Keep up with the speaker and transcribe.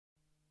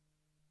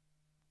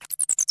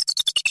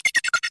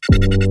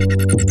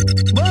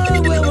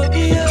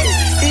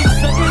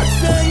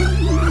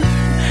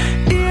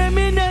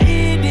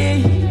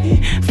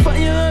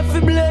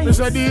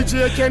Mr.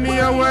 DJ Kenny,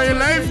 I want your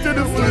life to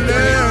the full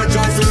end.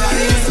 Just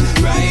rise,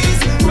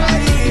 rise,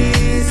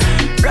 rise.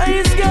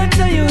 Rise, get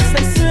to you,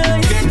 rise.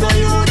 Get to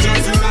you,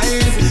 just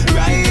rise,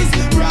 rise,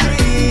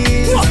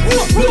 rise.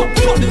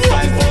 Put the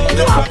fight for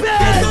the fight.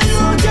 Get to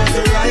you, just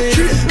rise,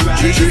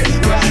 rise,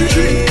 rise.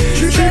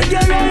 Get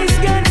your rise,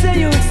 get to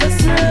you,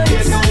 just rise.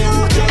 Get to you,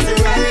 just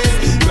rise,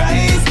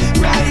 rise,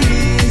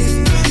 rise.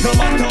 No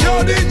matter how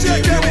they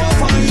check you will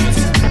fight.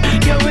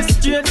 Yo, we're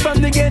straight from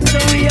the ghetto,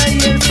 we are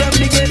here from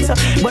the ghetto.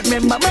 But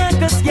remember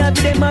Marcus Gab,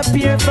 them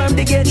appear from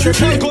the ghetto.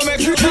 Come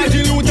make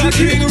Martin Luther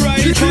King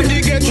rise from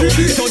the ghetto.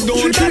 So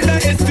don't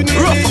underestimate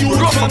the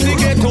youth from the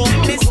ghetto.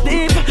 This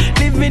deep,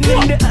 living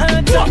in the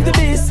heart of the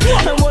beast.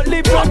 And what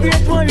they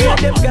progress warrior,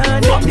 them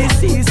gone up the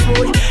seas,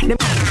 boy.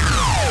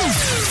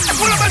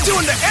 What am I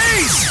doing? The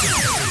Ace!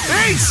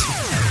 Ace!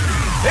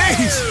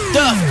 Ace!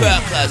 Tough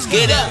crackers,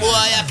 get that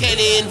boy a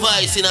Kenny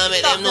invoice, you know,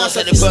 make them know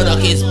so the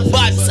product is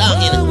bad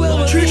song, you know.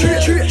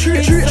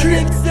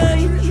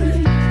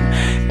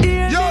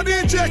 Yo,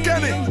 DJ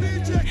Kenny,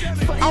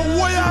 and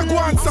why you go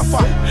and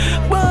suffer?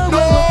 No!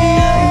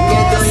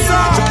 Just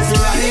rise,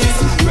 rise,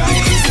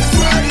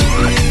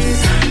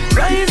 rise.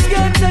 Rise,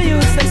 get to you,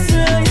 rise.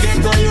 Get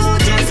to you,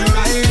 just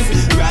rise,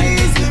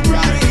 rise,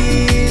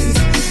 rise.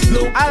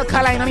 Look,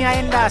 Alkaline, I'm here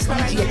in that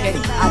DJ Kenny.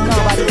 I know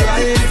about it.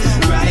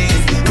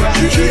 rise,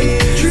 rise.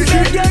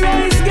 Get your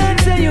rise, get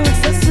to you,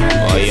 rise.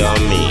 Oh, you're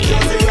me.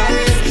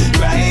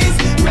 Rise,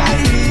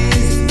 rise.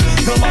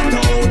 No matter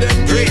how them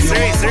Race.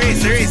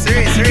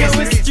 Yo,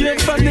 we're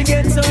straight from the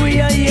ghetto, we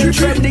are here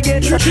from the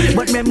ghetto.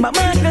 But remember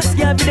Marcus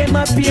Gab, them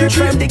appear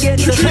from the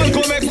ghetto.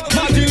 Come make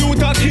Martin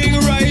Luther King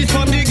rise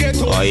from the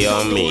ghetto. Oh,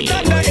 you're me.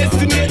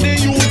 Underestimate the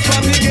youth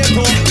from the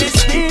ghetto. This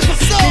deep,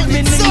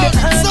 living in the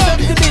heart of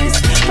the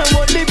beast. And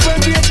what they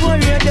progress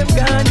warrior, them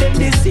gone, them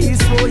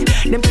deceased, boy.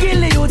 Them kill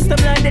the youths, them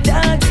like the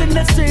dogs in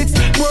the streets.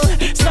 Boy,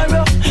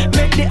 sorrow,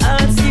 make the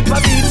hearts keep a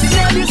beating.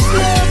 Now this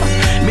love,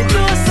 me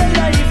know some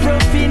life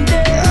rough in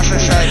there.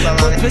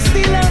 But we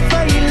still have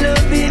fine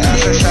love in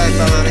there.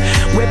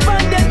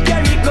 Weapon that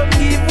carry come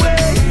give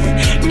way.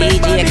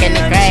 DJ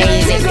Kenny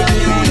crazy.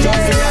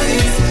 Just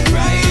rise,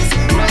 rise,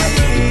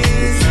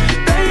 rise.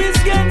 Rise,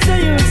 get to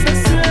you,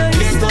 rise.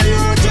 Get to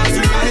you, just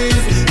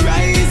rise,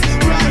 rise,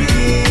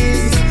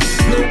 rise.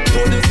 Look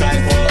to the sky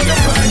for the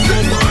prize.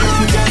 Get to you,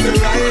 just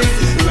rise,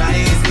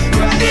 rise,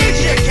 rise.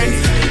 DJ Kenny,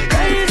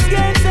 Rise,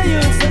 get to you,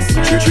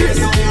 rise. Get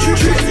to you,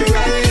 just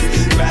rise,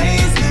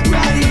 rise,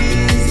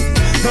 rise.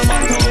 No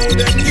matter how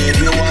them give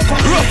you a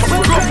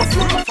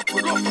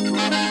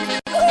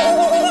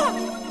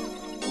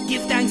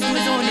Give thanks to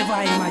his own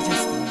divine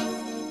majesty.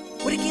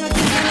 With the king of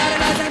kings and all the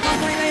lords and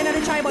conquering lion of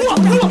the tribe of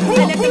Judah.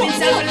 And left him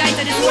himself a light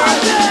to this world.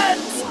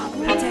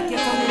 Protect your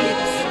tongue and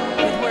lips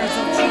with words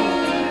of truth.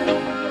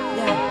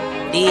 Yeah.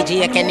 DJ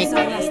Kenny.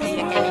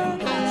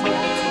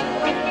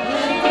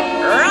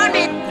 Run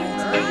it.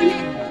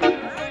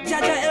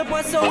 Jaja help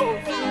us so.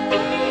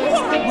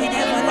 With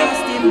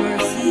everlasting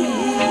mercy.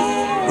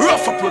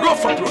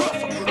 rough up.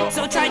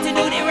 So try to do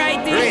the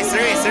right thing. Race.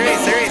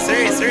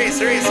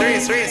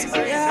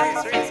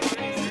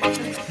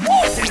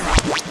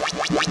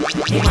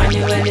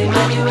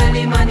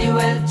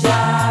 Emmanuel,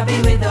 Jah be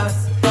with us.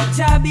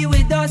 Jah be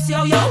with us,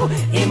 yo.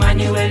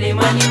 Emmanuel,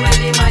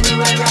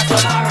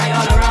 Rastafari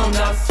all around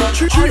us.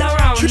 All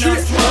around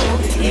us, whoa.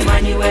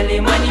 Emmanuel,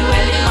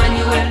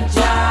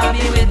 Jah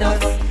be with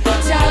us.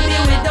 Jah be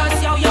with us,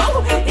 yo.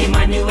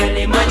 Emmanuel,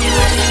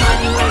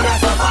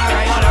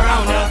 Rastafari all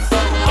around us.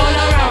 All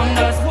around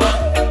us, whoa.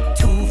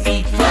 2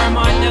 feet firm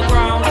on the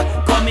ground.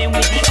 Coming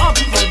with the up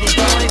for the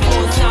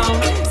joyful sound.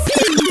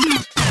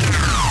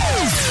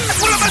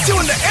 What am I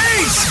doing? The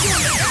Ace!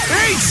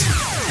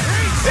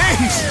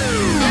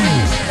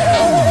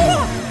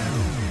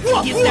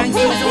 Give thanks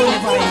to his own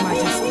divine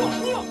majesty.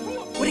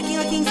 With the king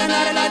of kings and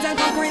all the lords and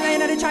conquering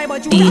lion of the tribe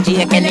of Judah.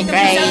 DJ Kenny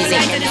crazy.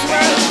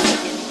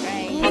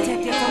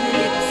 Protect your tongue and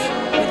lips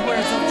with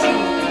words of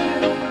truth.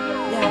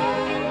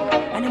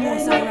 Yeah. And the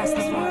most high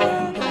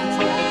Rastafari.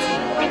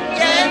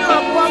 Yeah, you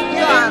know, pop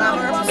down. I'm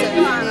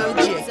representing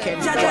DJ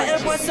Kenny. Jaja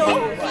help us so.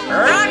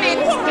 Run it.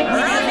 With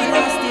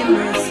everlasting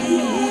mercy.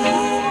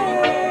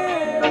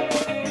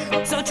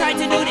 So try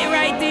to do the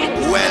right thing.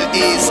 Well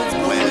is.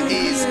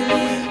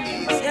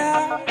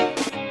 Yeah.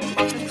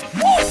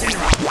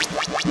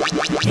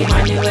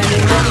 Emmanuel,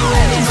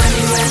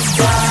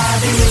 Jah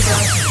be with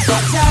us.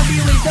 Jah be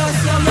with us,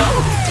 yo.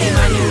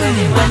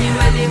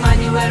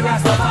 Emmanuel,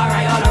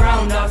 Rastafari all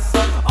around us.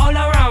 All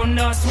around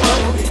us, whoa.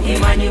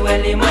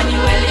 Emmanuel,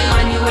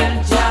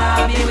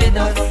 Jah be with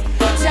us.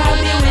 Jah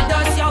be with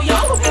us, yo.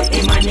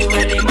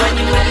 Emmanuel,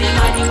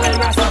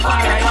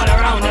 Rastafari all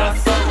around us.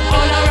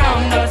 All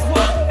around us,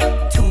 whoa.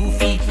 2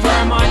 feet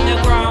firm on the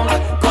ground.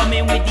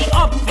 Coming with the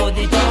up for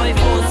the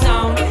joyful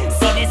sound.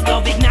 See this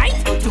love ignite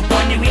to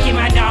burn the wicked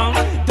man down.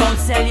 Don't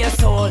sell your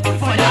soul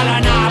for $1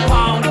 and a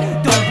pound.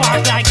 Don't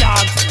bark like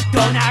dogs,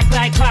 don't act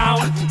like clowns.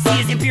 town.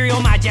 Seize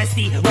Imperial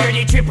Majesty, wear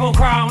the triple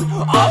crown.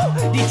 Oh,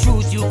 the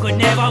truth you could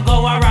never go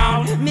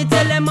around. Me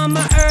tell them I'm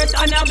a earth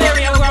on a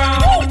burial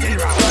ground.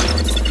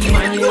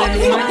 Emmanuel,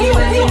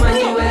 Emmanuel,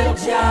 Emmanuel,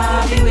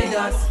 Jah be with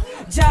us.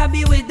 Jah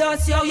be with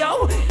us, yo,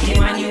 yo.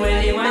 Emmanuel,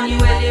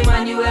 Emmanuel,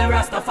 Emmanuel,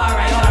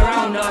 Rastafari all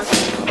around us.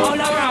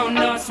 All around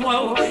us,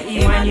 whoa.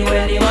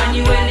 Emmanuel,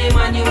 Emmanuel,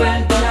 Emmanuel,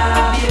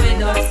 Jah be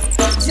with us.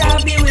 Jah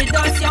be with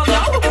us, yo,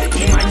 yo.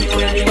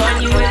 Emmanuel,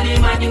 Emmanuel,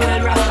 Emmanuel,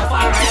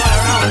 Rastafari all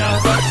around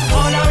us.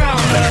 All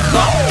around us,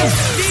 go.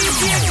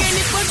 DJ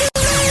Kenny for the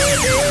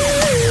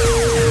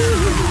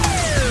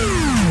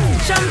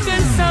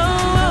champion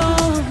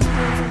sound.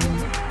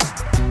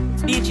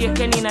 DJ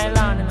Kenny in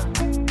Ireland.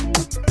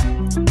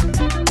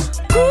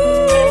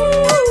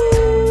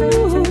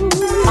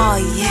 Oh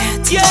yeah,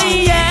 yeah,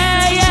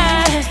 yeah,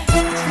 yeah,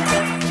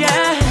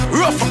 yeah.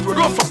 Rough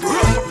up.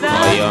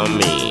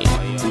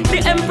 The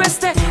Empress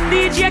said,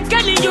 DJ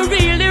Kenny, you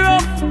really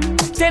rough.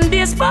 10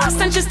 days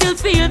passed and she still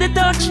feel the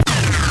touch.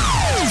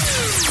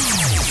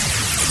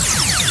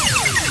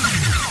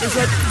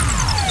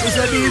 It's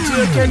a DJ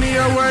Kenny, I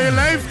wear your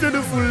life to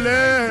the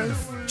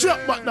fullest. Chop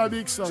back that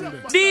big Sunday.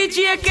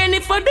 DJ Kenny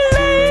for the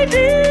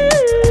ladies.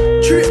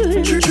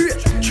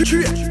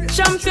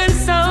 Champion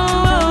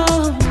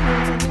sound.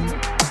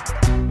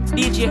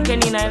 DJ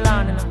Kenny in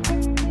Ireland.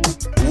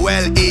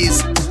 Well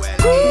is.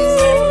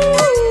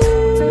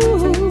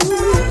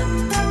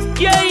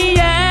 Yeah,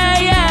 yeah,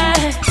 yeah.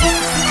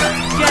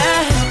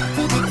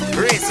 Yeah.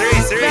 Race.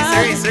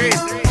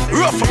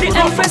 The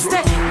Empress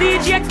said,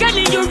 DJ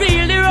Kenny, you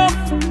really rough.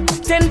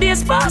 10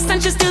 days passed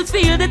and she still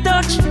feel the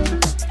touch.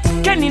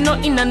 Kenny no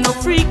in and no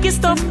freaky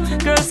stuff.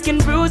 Girls skin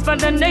bruised but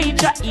the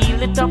nature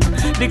heal it up.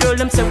 The girl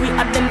them say we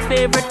are them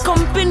favorite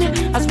company.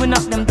 As we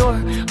knock them door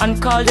and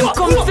call them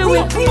comfy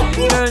with.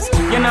 Girls,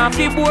 you not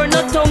feel bored,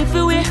 no tongue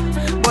for we.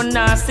 But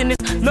nastiness,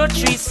 no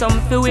treat some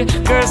for we.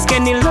 Girls,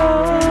 Kenny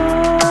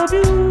love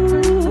you.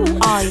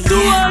 Oh, yeah. Do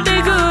all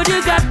the good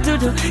you got to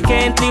do.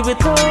 Can't live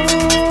without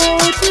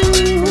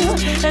you.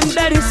 And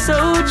that is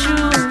so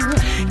true.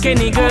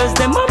 Kenny girls,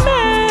 them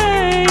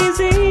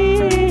amazing.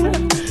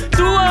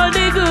 Do all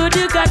the good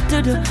you got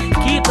to do.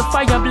 Keep the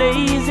fire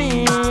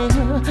blazing.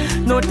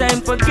 No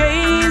time for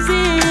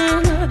gazing.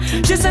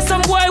 She said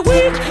some boy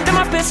weak, them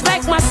a piss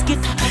like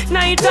mosquito.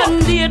 Night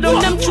and day,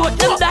 down them throat,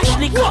 them dash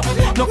liquor.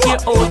 No care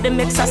how them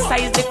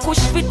exercise, the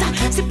kush fitter.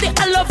 Sip the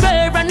aloe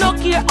vera, no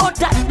care how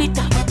that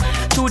bitter.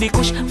 Through the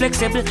kush,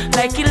 flexible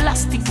like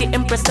elastic. The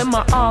Empress them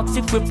a ask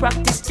if we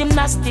practice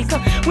gymnastic.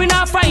 We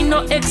not find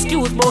no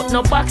excuse, but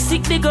no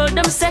backseat. The girl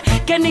them say,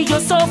 Kenny, you're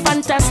so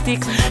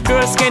fantastic.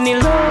 Girls, Kenny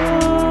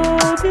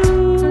love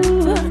you.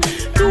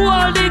 Do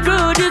all the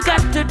good you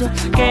got to do.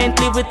 Can't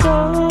live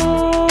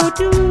without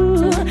you.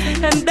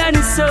 And that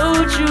is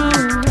so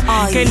true.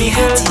 Oh, Kenny yeah,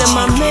 girls, them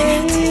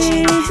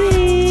DJ,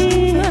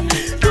 amazing.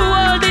 Do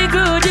all the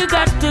good you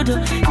got to do.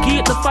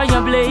 Keep the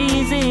fire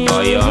blazing.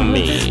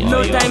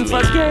 No time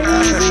for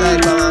games.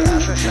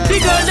 The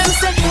girl them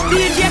say,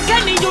 DJ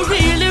Kenny, you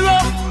really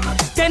rough.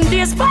 10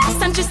 days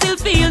passed and she still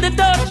feel the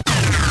touch.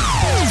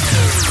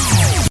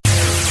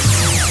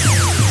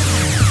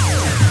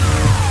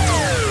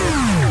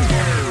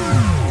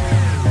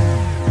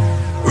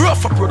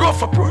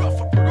 Rough up.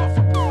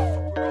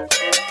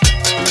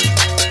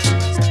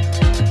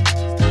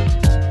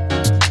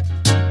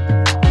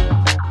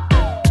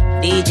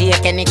 DJ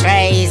Kenny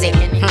crazy.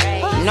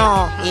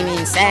 No, him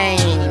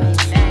insane.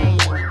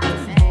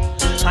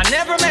 I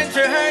never meant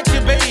to hurt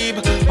you, babe,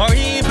 or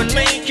even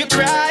make you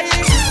cry.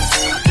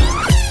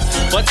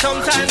 But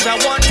sometimes I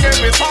wonder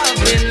if I've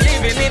been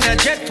living in a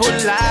dreadful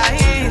lie.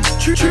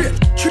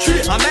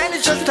 A man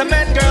is just a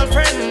man,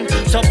 girlfriend,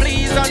 so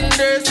please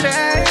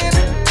understand.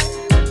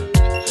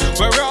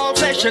 We're all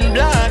flesh and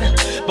blood,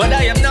 but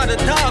I am not a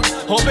dog.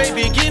 Oh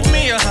baby, give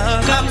me a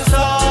hug. I'm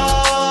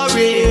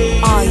sorry.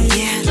 Oh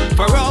yeah.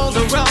 For all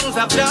the wrongs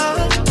I've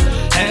done.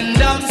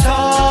 And I'm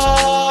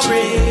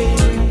sorry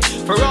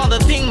for all the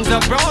things I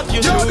brought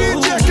you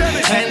through.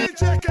 And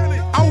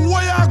and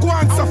why I go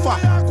and suffer?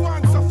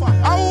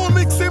 I won't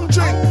mix him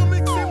drink.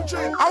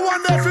 I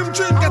wonder if him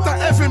drink get a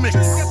heavy mix.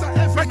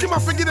 Make him a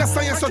figure the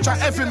science such a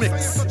heavy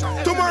mix.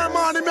 Tomorrow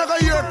morning make a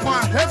year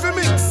pan heavy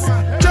mix.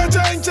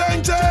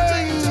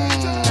 Chang.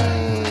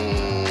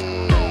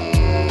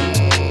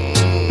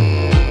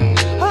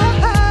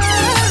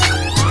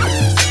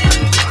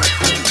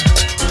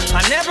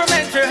 I never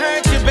meant to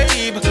hurt you,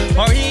 babe,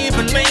 or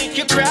even make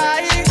you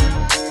cry.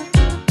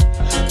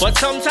 But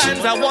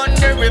sometimes I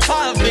wonder if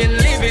I've been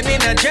living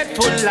in a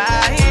dreadful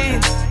lie.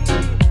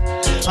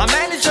 A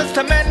man is just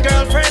a man,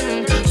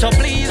 girlfriend, so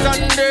please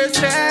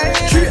understand.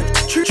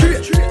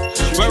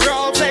 We're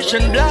all flesh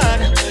and blood,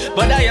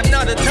 but I am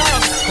not a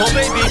dog. Oh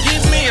baby,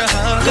 give me a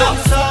hug. I'm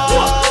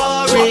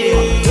sorry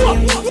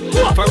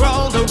for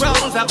all the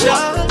wrongs I've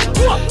done.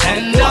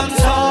 And I'm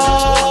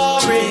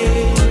sorry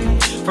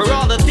for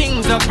all the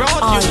things I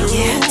brought you through.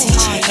 Yeah,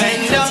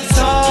 and I'm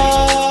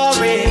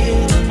sorry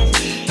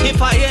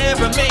if I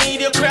ever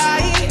made you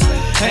cry.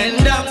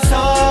 And I'm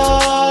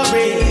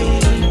sorry,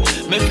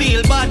 me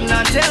feel bad,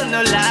 not tell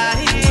no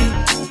lie.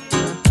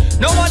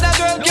 No other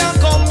girl can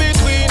come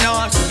between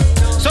us.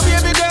 So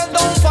baby girl,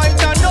 don't fight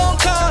and don't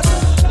cuss.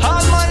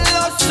 All my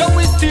love, so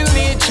we still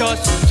need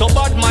trust. So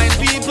bad mind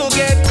people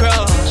get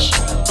crushed.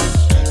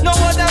 No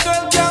other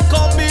girl can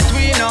come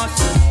between us.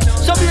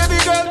 So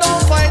baby girl,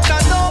 don't fight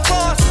and don't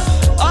fuss.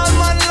 All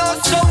my love,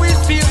 so we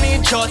still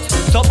need trust.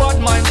 So bad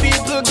mind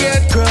people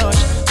get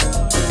crushed.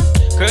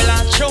 Girl,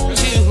 I chose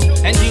you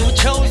and you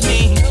chose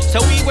me, so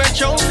we were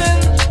chosen.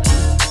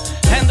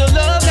 And the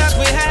love that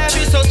we have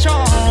is so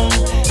strong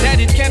that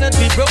it cannot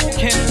be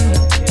broken.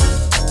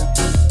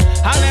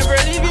 I'll never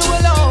leave you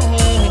alone,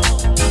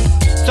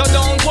 so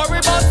don't worry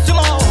about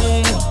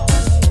tomorrow.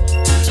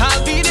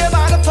 I'll be there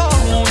by the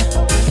phone.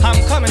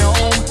 I'm coming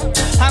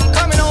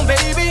home,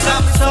 baby.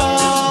 I'm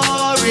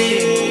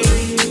sorry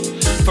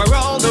for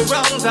all the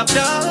wrongs I've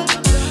done,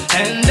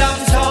 and I'm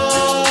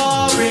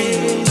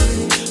sorry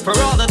for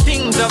all the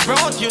things I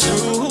brought you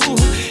through,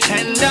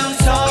 and I'm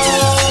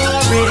sorry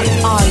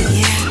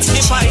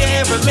if I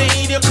ever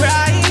made you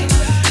cry,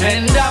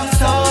 and I'm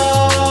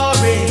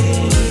sorry.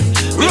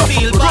 We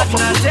feel bad,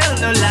 not tell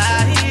no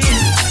lies.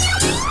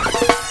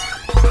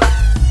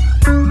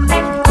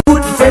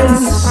 Good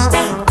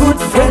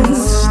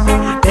friends,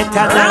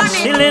 better than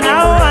shilling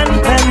out and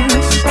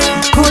pence.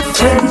 Good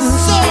friends,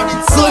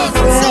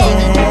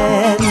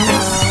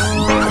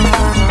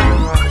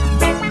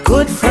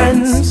 good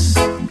friends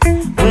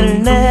will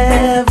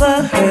never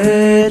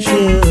hurt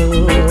you.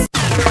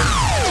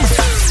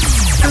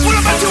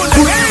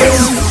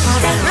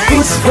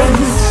 Good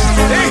friends,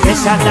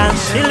 better than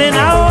shilling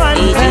out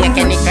and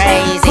pence.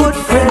 Good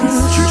friends,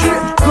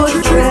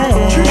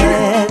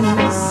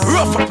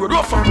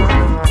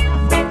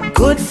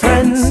 good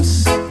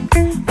friends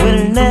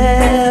will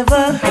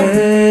never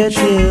hurt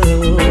you.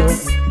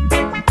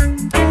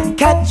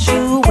 Catch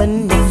you when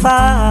you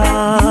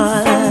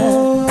fall.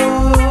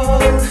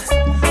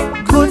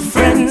 Good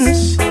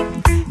friends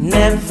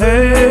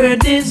never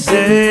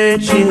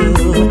desert you.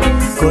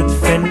 Good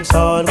friends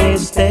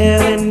always there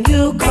when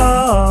you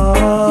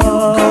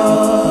call.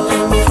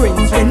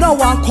 Friends when no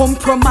one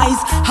compromise,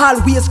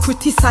 always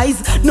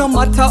criticize, no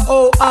matter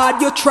how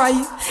hard you try.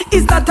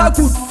 Is that a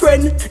good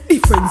friend? The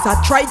friends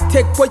that try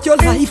take for your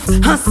life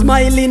and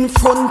smile in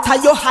front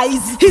of your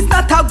eyes. Is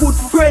that a good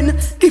friend?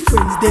 The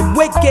friends them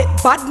we get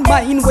bad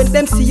mind when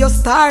them see your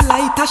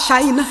starlight a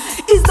shine.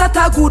 Is that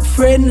a good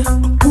friend?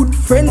 Good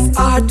friends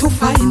are to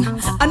find,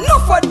 and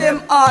enough of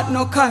them are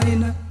no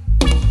kind.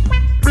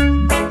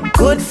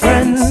 Good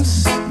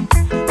friends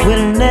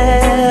will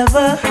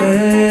never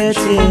hurt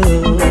you.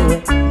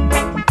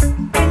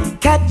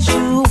 Catch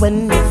you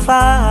when you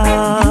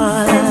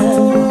fall.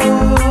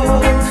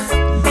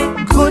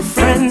 Good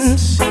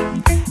friends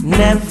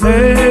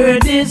never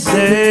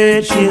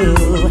desert you.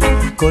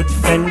 Good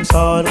friends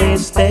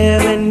always there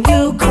when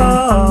you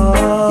call.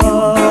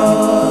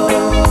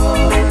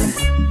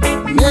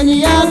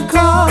 Many are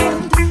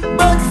called,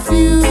 but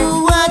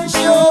few are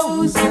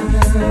chosen.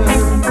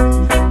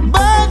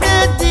 By the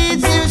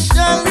deeds you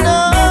shall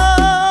know.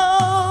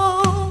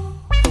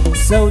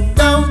 So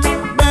don't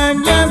burn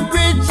your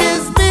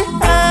bridges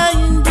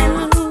behind you.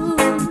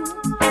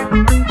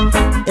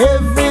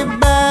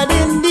 Everybody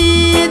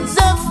needs a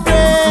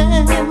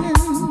friend.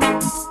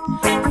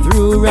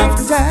 Through rough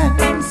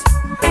times,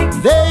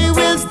 they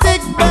will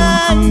stick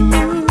by you.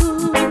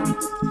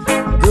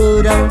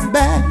 Good or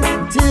bad,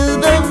 till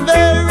the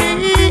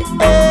very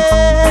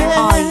end.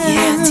 Oh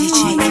yeah, DJ.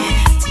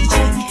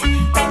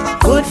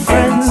 Good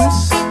friends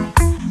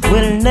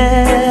will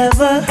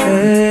never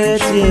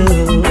hurt you.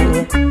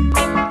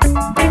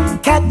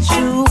 Catch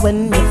you when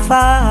you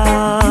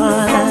fall.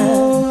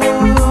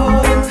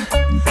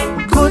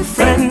 Good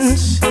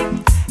friends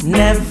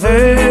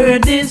never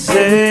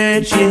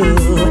desert you.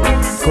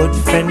 Good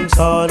friends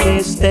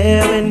always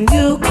there when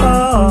you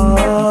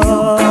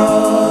call.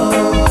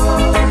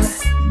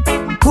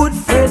 Good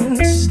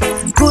friends,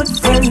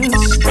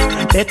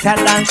 better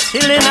than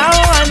shilling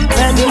out and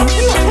pennies.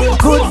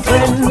 Good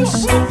friends,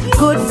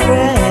 good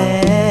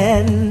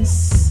friends.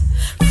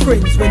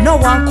 Friends when no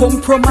one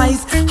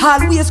compromise,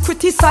 always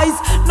criticize,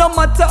 no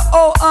matter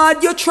how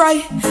hard you try.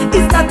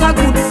 Is that a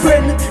good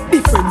friend?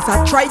 The friends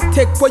that try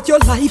take for your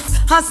life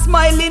and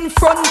smile in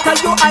front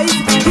of your eyes.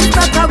 Is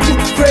that a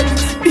good friend?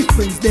 The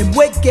friends them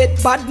we get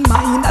bad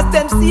mind as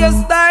them see a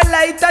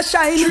starlight a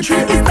shine. Is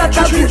that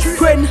a good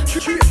friend?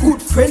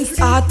 Good friends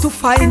are to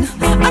find,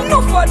 and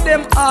enough of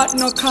them are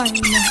no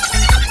kind.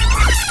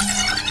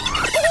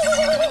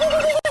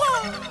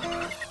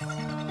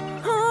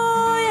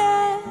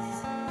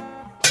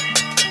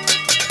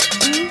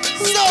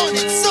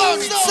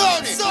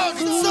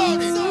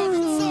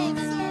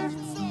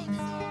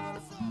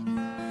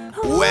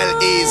 Well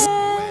is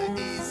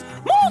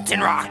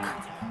Mountain Rock.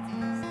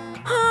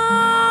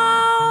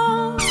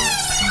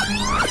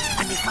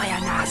 And the fire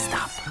not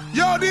stop.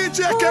 Yo, DJ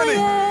Kenny.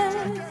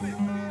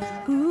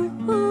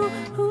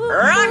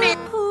 Run it.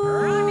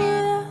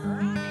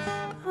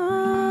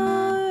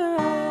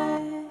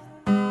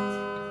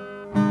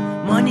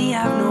 Money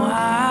have no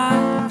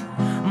heart,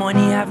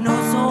 money have no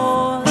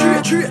soul.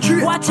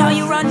 Watch how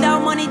you run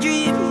down money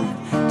dream.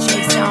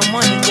 Chase down money.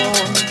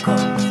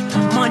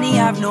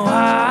 have no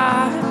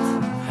heart,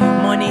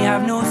 money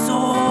have no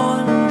soul.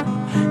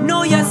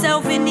 Know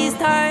yourself in these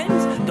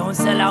times, don't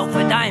sell out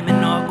for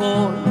diamond or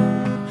gold.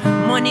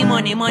 Money,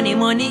 money, money,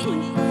 money,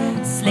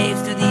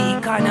 slaves to the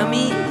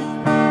economy.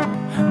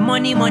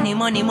 Money, money,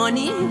 money,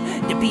 money,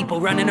 the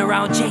people running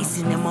around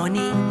chasing the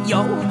money.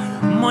 Yo,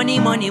 money,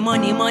 money,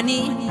 money,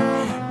 money,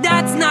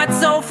 that's not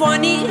so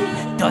funny.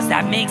 Does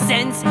that make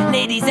sense,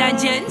 ladies and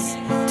gents?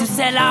 To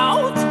sell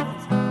out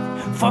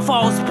for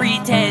false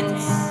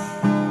pretense.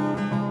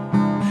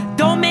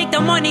 Don't make the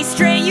money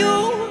stray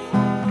you,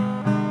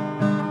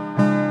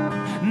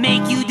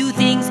 make you do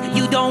things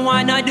you don't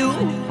wanna do.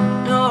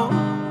 No.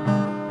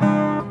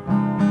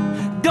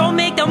 Don't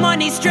make the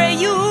money stray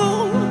you.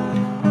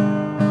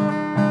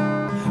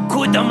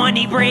 Could the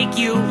money break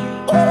you?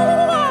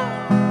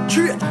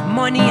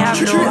 Money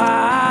have no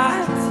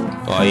heart,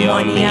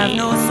 money have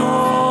no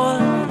soul.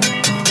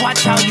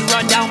 Watch how you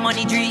run down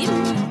money dream,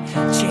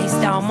 chase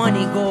down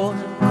money goal.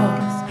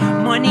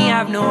 Money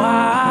have no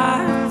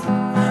heart,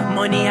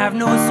 money have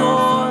no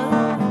soul.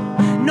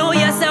 Know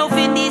yourself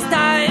in these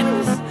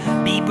times,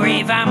 be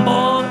brave and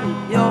bold.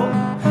 Yo,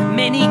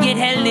 many get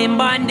held in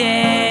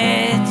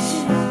bondage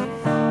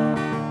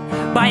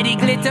by the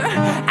glitter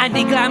and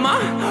the glamour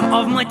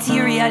of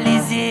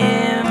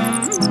materialism.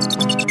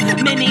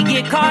 Many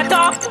get caught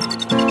up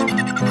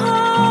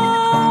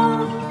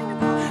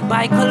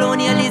by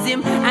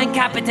colonialism and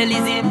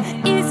capitalism.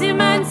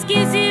 Ism and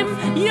schism,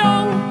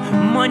 yo.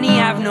 Money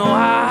have no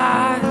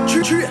heart,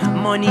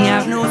 money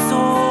have no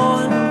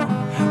soul.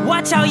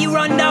 Watch how you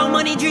run down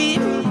money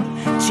dream,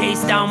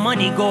 chase down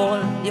money goal.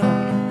 Yo.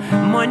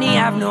 Money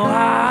have no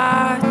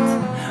heart,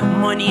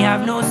 money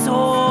have no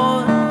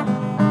soul.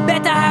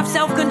 Better have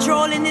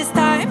self-control in this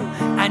time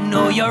and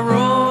know your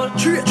role.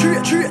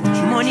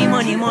 Money,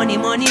 money, money,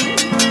 money,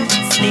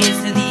 slaves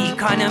to the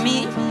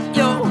economy.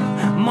 Yo,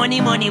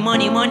 money, money,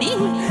 money, money,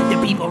 the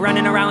people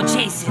running around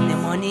chasing the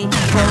money.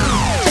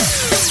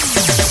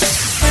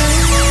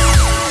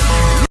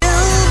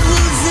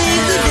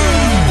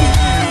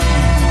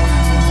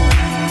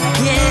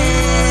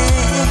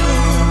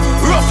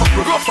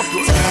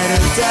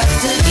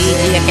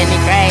 DJ Kenny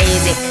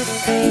crazy.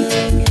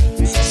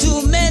 Too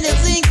many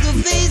things to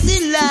face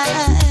in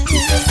life.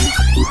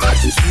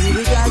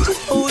 We got to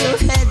hold our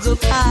heads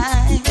up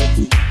high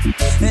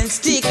and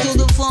stick to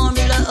the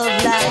formula of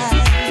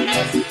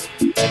life.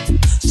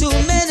 Too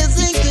many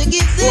things to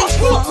give thanks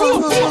for.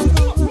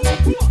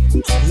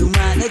 You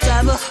might not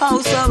have a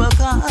house or a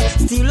car,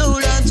 still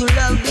hold on to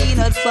love being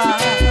not far.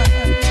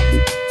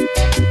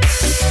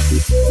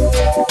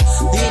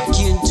 It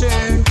can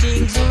turn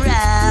things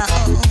around.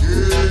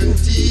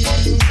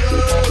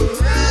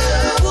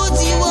 Put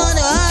you on a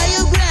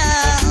higher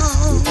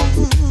ground.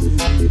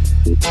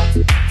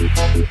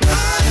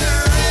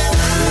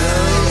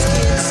 Love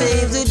can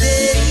save the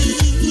day.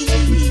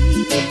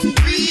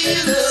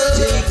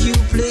 Take you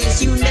place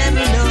you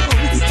never know.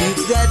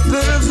 It's that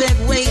perfect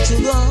way to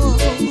go.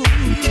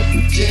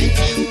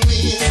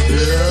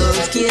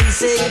 Love can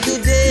save the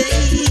day.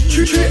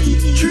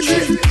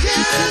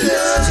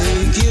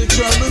 Take your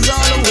troubles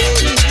all away.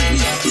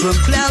 From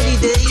cloudy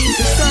day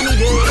to sunny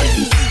day.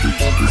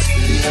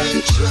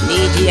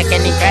 DJ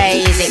Kenny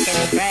crazy,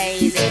 Kenny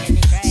crazy.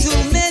 So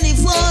many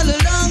fall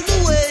along the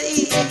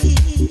way.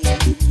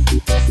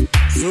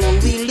 So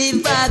we live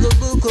by the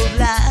book of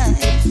life.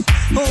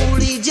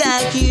 Holy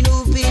Jack, can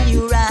open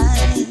your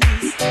eyes.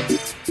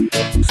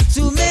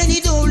 So many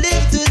don't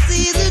live to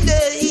see the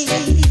day.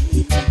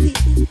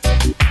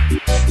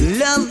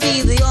 Love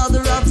be the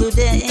author of the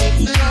day.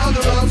 The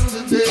author of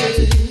the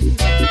day.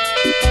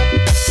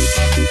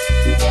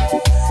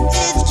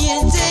 It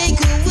can take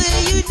away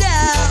your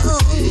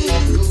doubt.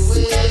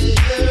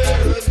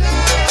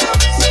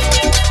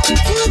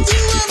 Put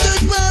you on the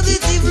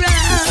positive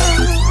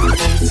route.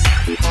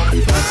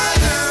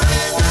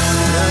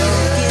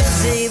 Love can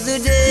save the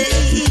day.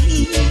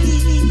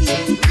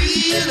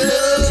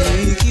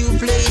 Take you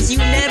place you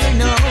never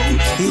know.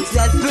 It's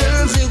that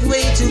perfect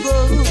way to go.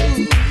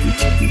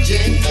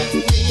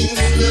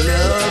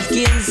 Love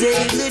can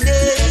save the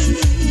day.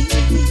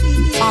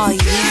 Oh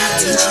yeah,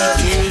 DJ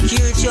Kenny. Take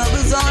your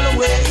troubles all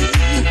away.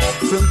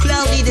 From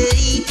cloudy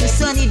day to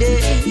sunny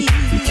day.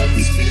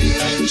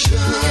 It's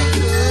love.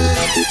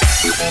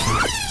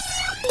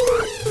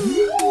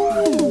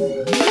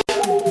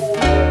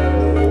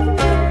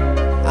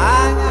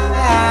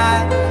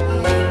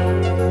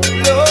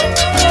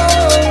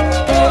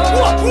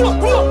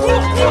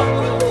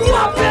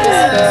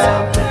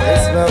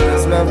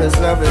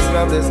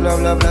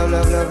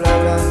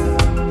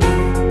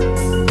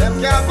 Them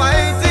can't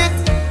fight it.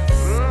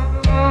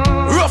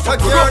 Rough, I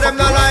care them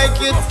not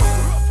like it.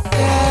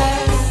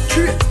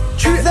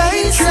 They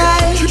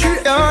say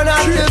you're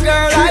not the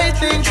girl I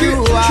think you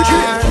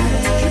are.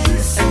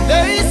 And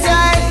they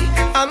say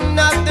I'm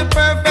not the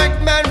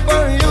perfect man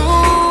for you.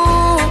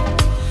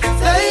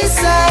 They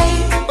say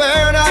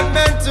we're not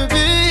meant to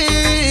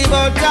be,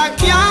 but I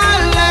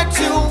can't let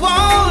you,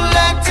 won't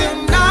let you,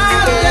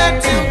 not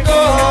let you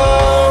go.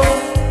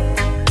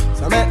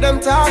 So make them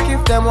talk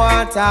if them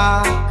want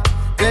talk.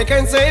 They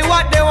can say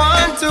what they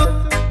want to,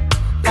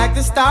 like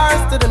the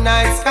stars to the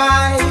night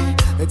sky.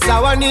 It's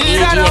how I need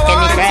and I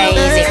want to.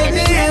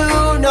 Baby,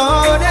 you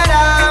know that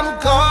I'm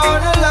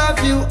gonna love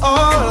you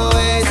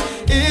always.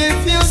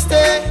 If you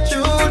stay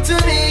true to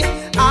me,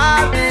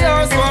 I'll be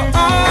yours for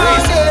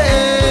all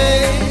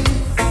day.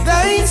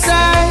 They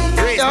say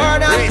you're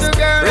not the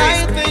girl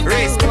I think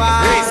you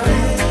are.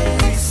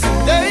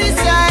 They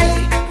say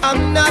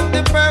I'm not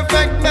the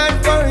perfect man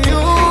for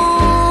you.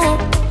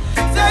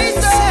 They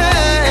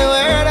say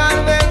we're not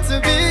meant to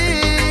be,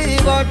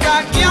 but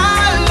I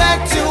can't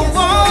let you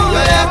go,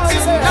 let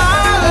you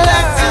not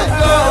let you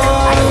go.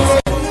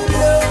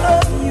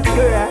 Love you,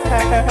 girl.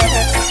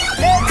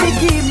 Let me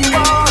give you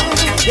all.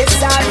 Yes,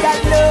 I got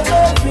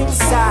love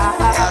inside.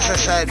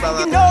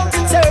 You know to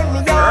turn me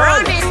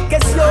on,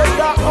 'cause you're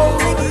the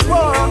only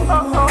one.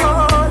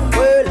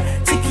 Well,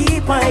 to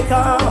keep my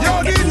calm. Yo,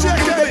 DJ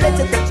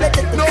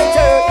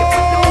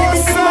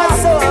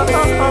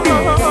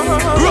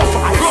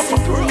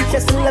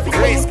just love it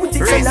when you put it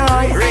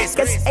tonight,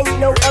 'cause ain't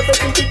no other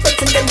thing to put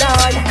in the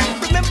night.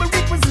 Remember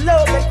it was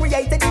love that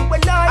created you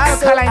and I. I'll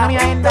call in me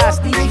and that's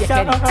DJ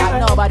Kenny,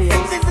 nobody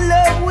else. This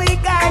love we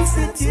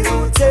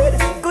constituted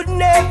could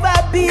never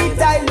be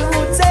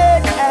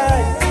diluted.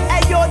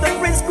 And you're the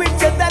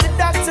prescription that the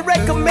doctor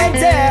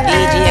recommended.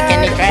 DJ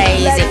Kenny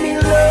crazy. Let me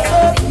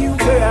love you,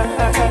 girl.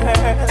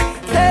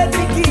 Let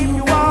me give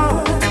you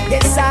all.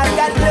 Yes, I've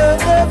got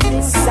love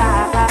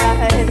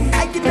inside.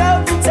 And you know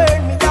to turn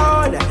me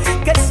on,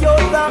 'cause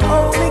you're the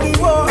only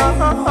one.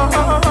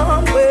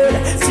 Well,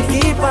 to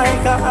keep my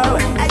calm.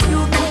 And you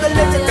do the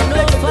legend, the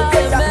legend, the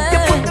legend. You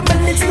put the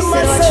minutes to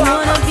my soul. I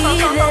wanna be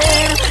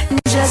there,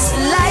 just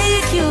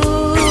like you.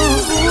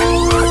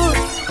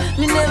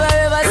 Me never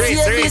ever see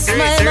you this,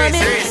 my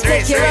mommy.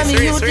 Take care of me,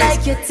 you'd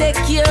like you take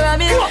care of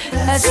me.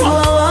 That's who I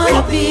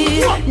wanna be,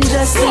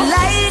 just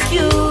like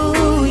you,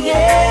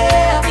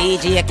 yeah.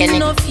 DJ Kenny.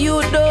 If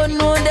you don't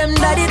know them,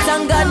 daddy,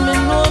 thank God me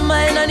know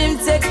mine and him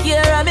take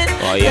care of me.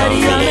 Oh, yeah, Daddy,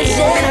 I'm a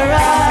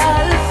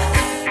general.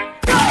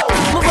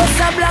 My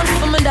bust a blank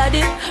for my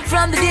daddy.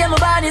 From the day my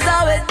body's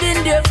always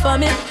been there for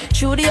me.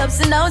 Through the ups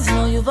and downs, you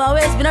know you've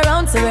always been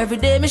around. So every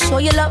day me show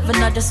you love and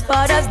not just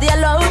Father's Day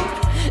alone.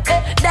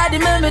 Daddy,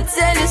 let me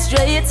tell you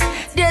straight,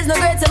 there's no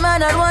greater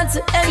man I'd want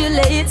to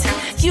emulate.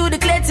 You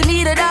declared to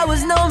me that I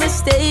was no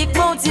mistake.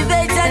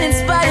 Motivate and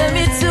inspire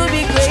me to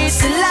be great,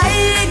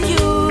 like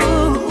you.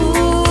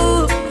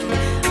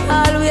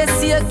 Always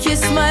see you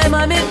kiss my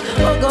mommy,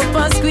 hug up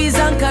and squeeze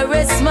and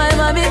caress my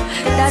mommy.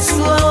 That's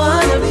who I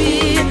wanna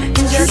be,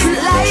 just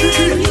like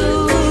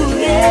you,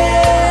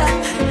 yeah.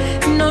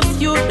 No,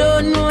 if you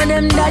don't know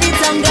them, daddy,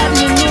 thank God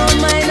me know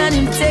mine and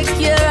him take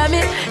care of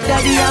me.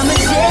 Daddy, I'm a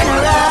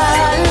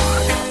general.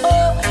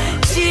 Oh,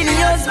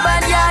 genius,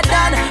 bad you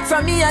done.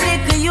 From me a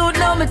little youth,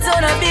 now me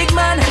turn a big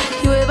man.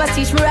 You ever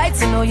teach me right,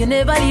 so know you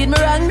never lead me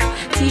wrong.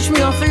 Teach me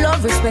how to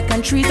love, respect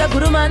and treat a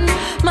good man.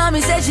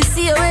 Mommy said she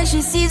see her when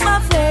she sees my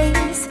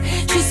face.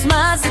 She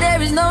smiles, so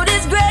there is no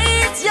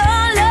disgrace.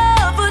 Your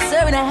love puts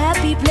her in a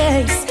happy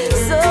place.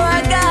 So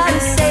I gotta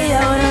say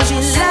I wanna be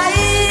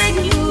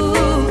like you.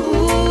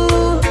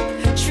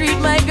 Treat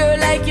my girl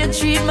like you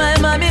treat my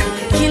mommy.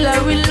 Kill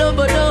her with love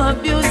but don't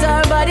abuse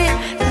her body.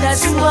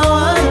 That's who I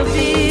wanna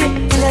be,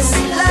 just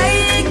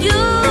like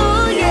you,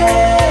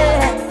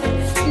 yeah.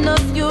 No,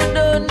 if you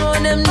don't know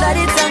them,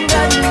 daddy, thank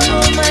God you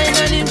know mine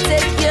and him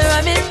take care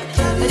of me.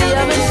 Daddy,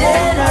 I'm a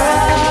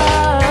general.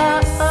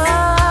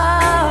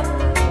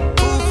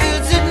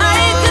 I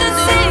could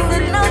sing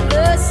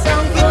another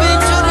song for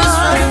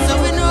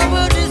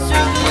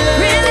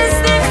really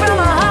speak from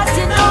my heart,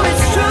 you know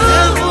it's true.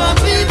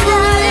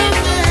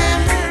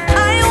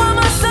 I want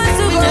my son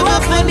to grow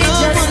up with me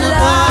just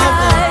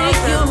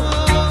like you.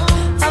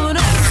 I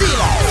wanna see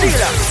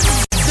that.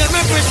 Set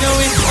my pressure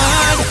with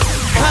hard,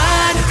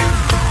 hard.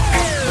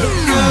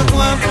 Not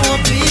one poor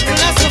people,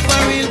 I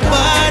suffer real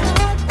bad,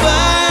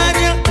 bad.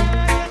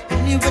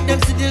 And you with them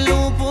see the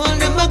loophole,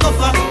 them a go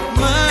for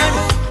mad,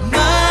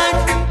 mad.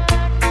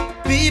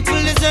 People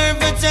deserve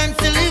a chance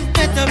to live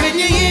better when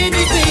you hear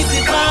the baby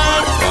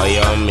bad. Oh,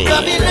 yeah, me.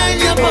 Babylon,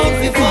 you're bound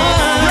to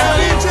fall.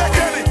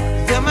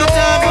 Them a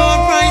talk about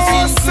price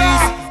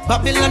increase.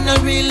 Babylon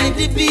are really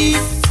the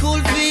beast.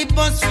 School fee,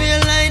 bus fare,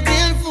 light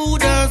and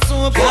food and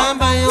soap. Can't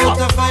buy out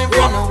a fine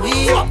run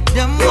away.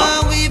 Them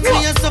want we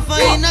free and suffer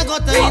in a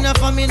gutter in a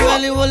famine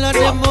while you all of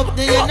them up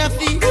there in a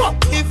fee.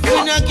 If we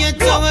not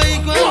get our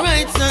equal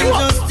rights and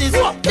justice,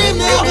 them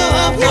not go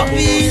have no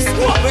peace.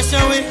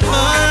 Pressure we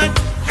hard,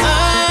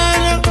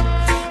 hard.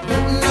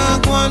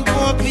 Not one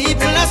poor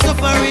people I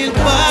suffer real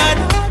bad,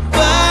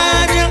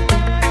 bad.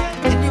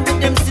 And you with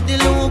them see the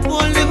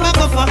loophole, them a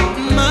go for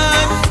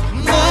mad,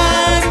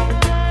 mad.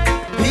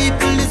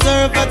 People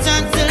deserve a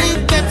chance to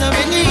live better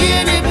when you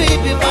hear the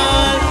baby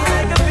ball.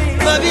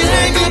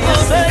 Babylon, you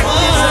bout to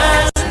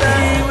fall.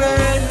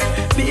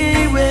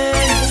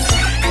 Beware,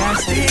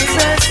 cause these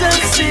are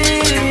some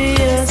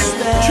serious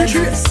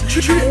times.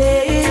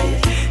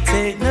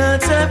 Take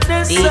note of the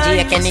DJ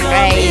Kenny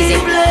crazy.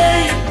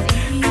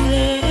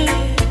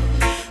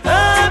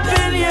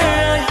 Open your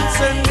eyes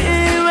and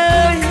beware.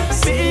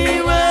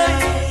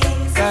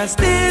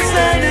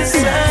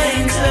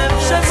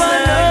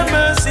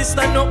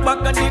 stand up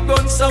back and the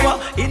gun sour.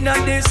 In a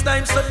this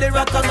time, so the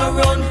rat on a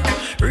run.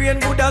 Rain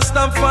good as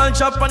stamp fall,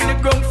 drop on the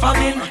ground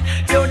famine.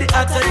 Yo, the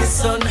heart of the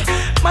sun.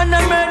 Man,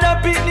 I murder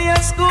Pitney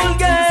at school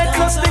gate.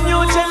 Plus the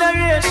new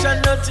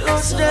generation, not too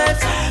straight.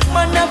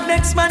 Man, up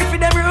next man for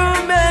them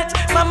roommate.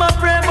 Mama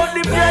pray, but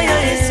the prayer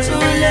is too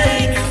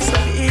late. So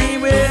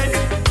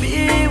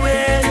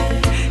beware,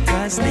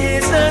 cause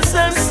these are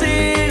some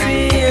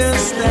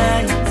serious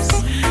times.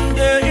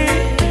 Yeah,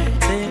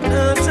 take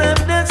note of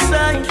the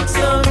signs,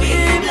 so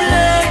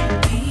beware.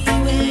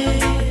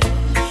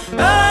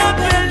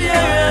 Open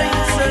your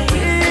eyes and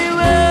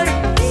beware.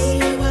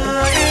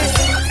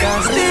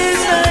 Cause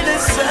these are the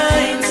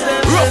signs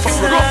of the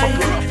time.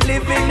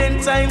 Living in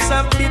times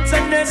of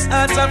bitterness,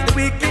 out of the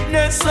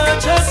wickedness, so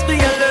just be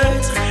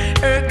alert.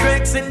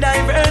 Earthquakes in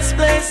diverse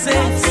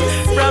places,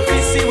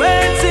 prophecy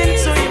waiting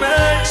to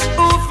emerge.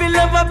 Who feel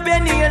love a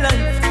penny a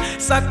life,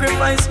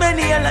 sacrifice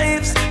many a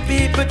lives.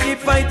 People keep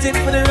fighting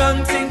for the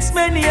wrong things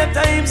many a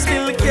time,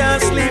 still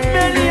can't sleep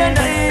many a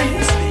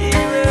nights.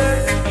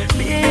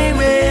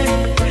 Beware,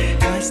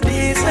 cause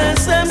these are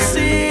some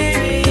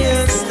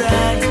serious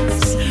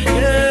times.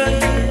 Yeah.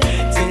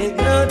 Take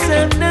note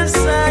of the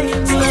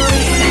signs,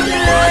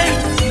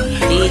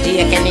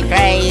 DJ Kenny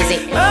crazy.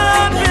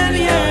 Open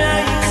your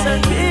eyes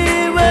and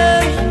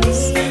beware,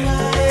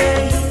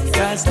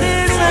 cause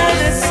these are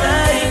the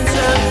signs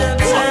of the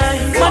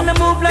time. Wanna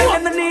move like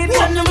in the need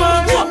on the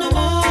more,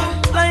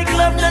 like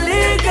love the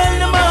legal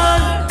no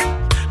more.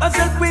 As a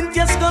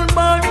Quintius gun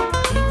born,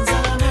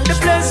 the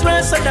place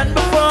worse than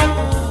before.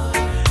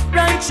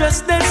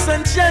 Righteousness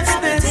and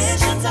justice,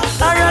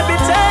 a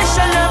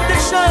reputation of the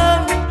show.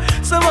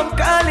 So I'm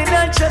calling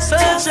out your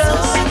soldiers,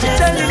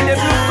 telling them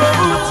look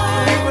out,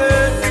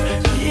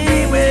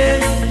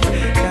 beware,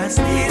 cause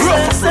these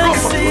are some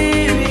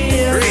serious.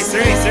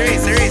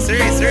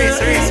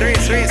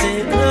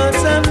 Take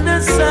note of the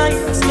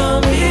signs,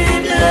 don't be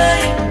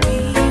blind.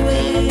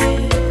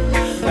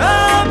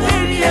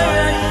 Open your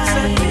eyes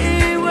and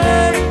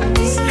beware,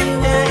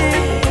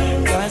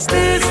 cause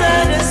these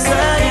are the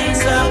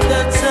signs of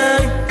the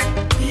time.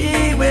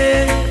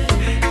 Beware,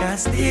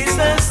 cause these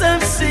are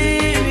some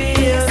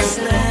serious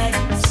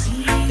times.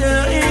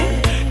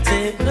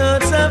 Take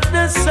note of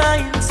the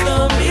signs,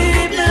 don't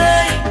be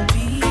blind.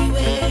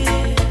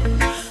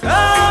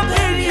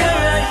 Open your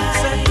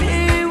eyes and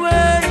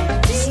beware,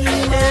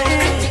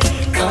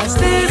 cause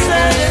these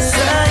are the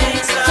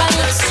signs of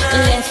the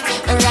signs. Left,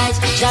 right,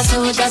 just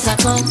how does I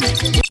come?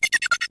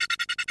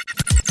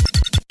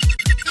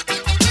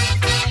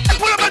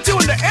 Pull up a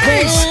tune, the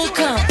ace.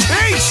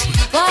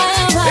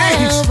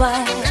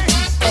 Why?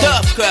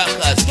 Tough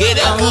crackers, get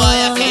that boy,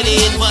 I can't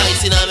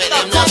invite you, make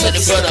them know that the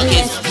product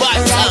is bad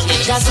song.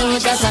 Just how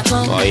does I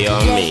come? Oh, you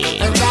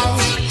mean?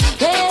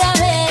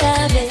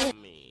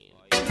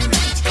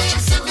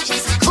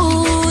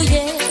 Ooh,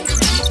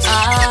 yeah.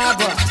 Ah,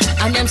 boy.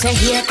 And them say,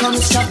 here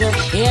comes trouble,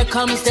 here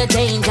comes the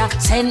danger.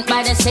 Sent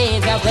by the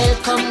Savior,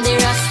 welcome the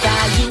Rasta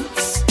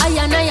youths. I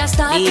and I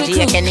start with you.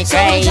 DJ Kenny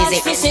crazy.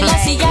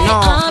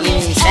 No,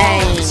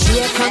 insane.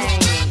 Here comes.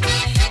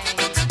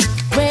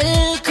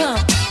 Welcome.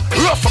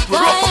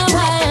 Why?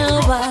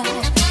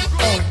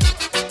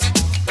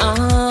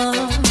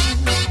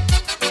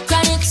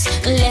 Chronixx,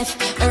 left,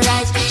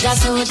 right,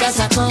 just how does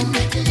I come?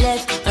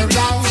 Left,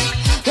 right,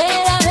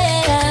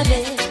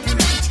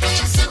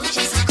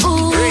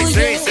 ooh,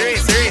 yeah.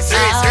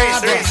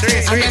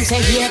 And them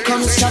say, here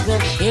comes trouble,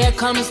 here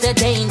comes the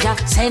danger.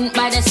 Sent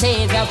by the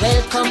Savior,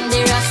 welcome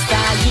the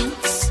Rasta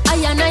youths. I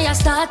and I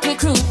start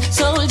recruit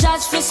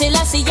soldiers for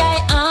Selassie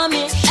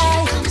army.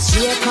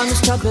 Here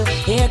comes trouble,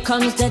 here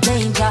comes the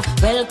danger.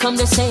 Welcome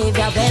the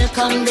Savior,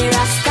 welcome the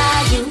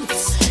Rasta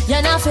youths.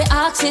 You're not for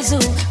axes who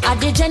at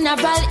the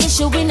general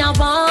issue in a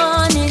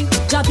warning.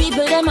 Job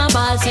people them a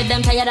ball, said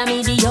them tired of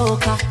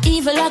mediocre.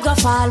 Evil a go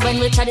fall when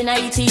we tried in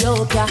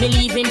Ethiopia.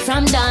 Believing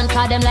from down,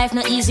 cause them life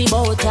no easy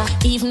boat ya.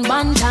 Even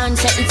Bantan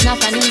said it's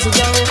not an easy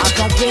road.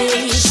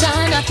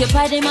 Occupation,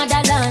 occupy the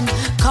motherland.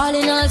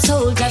 Calling all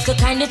soldiers to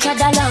kind each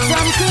other along.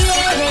 From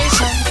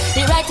creation,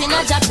 they writing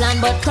a job plan,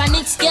 but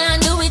Chronixx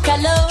can't do it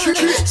alone.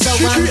 So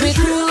I'm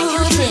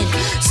recruiting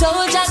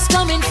soldiers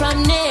coming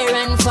from near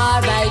and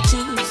far I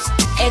choose.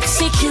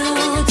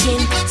 Executing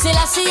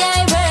Selassie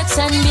I works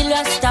and the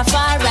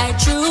Rastafari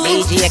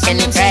truth. Here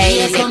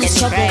comes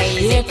trouble,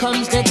 here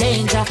comes the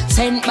danger.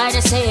 Sent by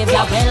the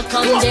Savior,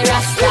 welcome the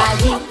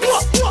Rasta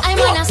youths. I'm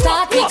gonna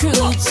start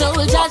recruit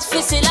soldiers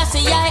for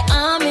Selassie I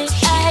army.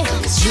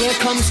 Here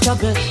comes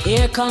trouble,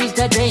 here comes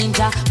the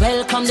danger.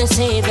 Welcome the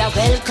Savior,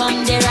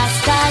 welcome the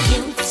Rasta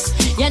youths.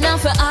 You're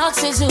not for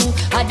axes who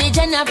are the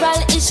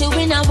general issue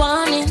in a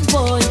warning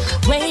boy.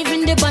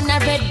 Waving the banner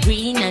red,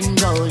 green and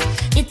gold.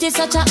 It is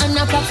such a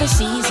honor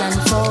prophecies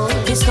unfold.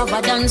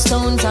 Discovered on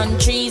stones, on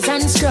trees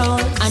and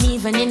scrolls. And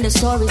even in the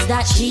stories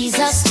that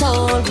Jesus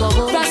told.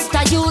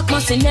 Rasta youth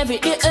must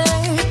inherit the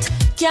earth.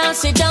 Can't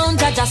sit down,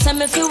 Jaja send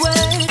me for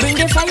work. Bring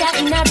the fire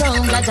in a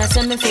room, Jaja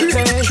send me for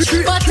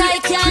purge. But I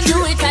can't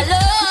do it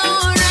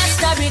alone.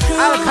 Rasta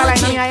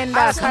recruiting.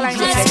 Just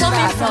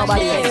coming from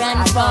there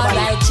and far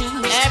I choose.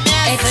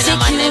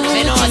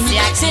 executing.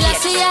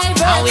 Selassie I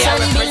works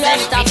and be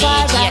left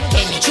apart.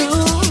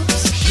 True.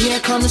 Here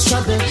comes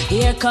trouble,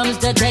 here comes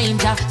the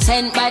danger.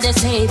 Sent by the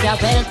Savior,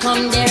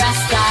 welcome the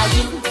Rasta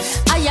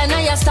youth. I and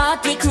I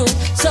start recruit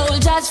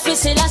soldiers for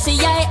Selassie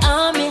I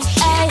army.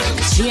 Hey.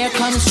 Here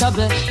comes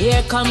trouble,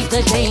 here comes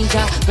the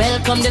danger.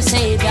 Welcome the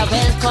Savior,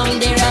 welcome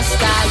the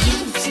Rasta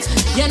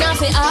youth. You know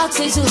fi ask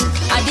is who,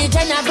 at the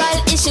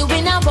general issue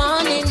in a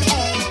warning.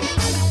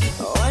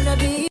 I wanna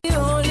be your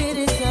only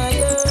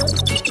desire.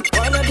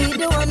 Wanna be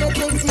the one that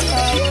takes you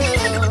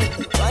higher.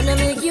 Wanna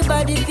make your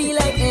body feel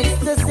like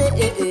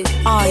ecstasy.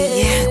 Oh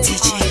yeah,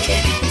 DJ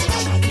Kenny.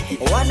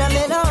 Wanna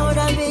let out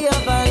and be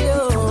your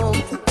volume.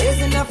 There's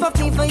enough of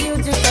me for you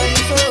to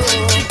control.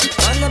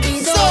 Wanna be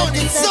the one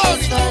to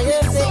satisfy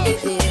your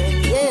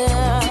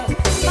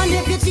yeah. And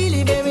if you're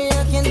chilly, baby,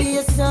 I can be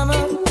your summer.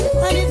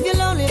 And if you're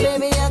lonely,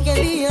 baby, I can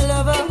be your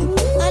lover.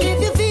 And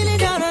if you're feeling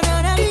down,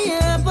 I'll be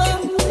your helper.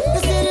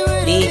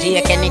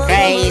 DJ Kenny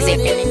crazy,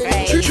 Kenny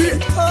crazy.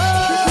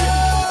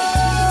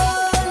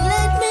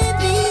 Let me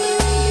be.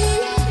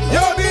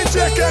 Yo, DJ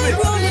Kenny.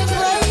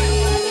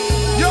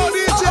 Yo,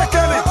 DJ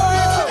Kenny.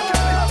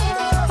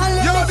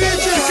 Yo,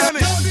 DJ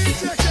Kenny.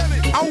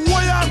 And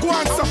why I go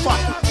and suffer?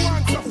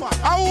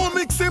 I won't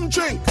mix him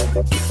drink.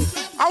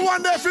 I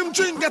wonder if him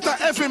drink get a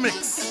heavy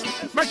mix.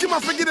 Make him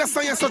a forget the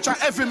song such a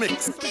heavy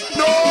mix.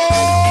 No,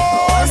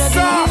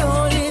 sir. Wanna be the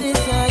only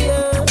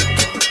desire.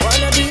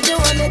 Wanna be the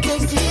one that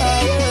takes you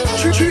higher.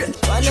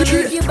 Wanna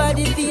make your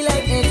body feel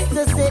like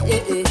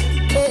ecstasy.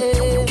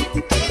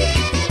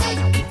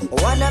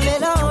 Wanna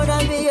let out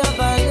and be your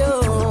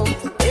volume.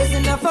 There's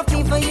enough of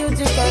me for you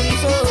to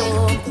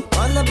control.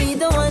 Wanna be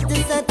the one to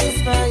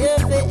satisfy your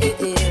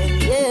faith.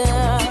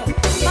 Yeah.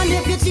 And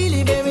if you're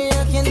chilly, baby,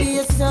 I can be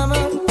your summer.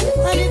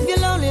 And if you're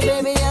lonely,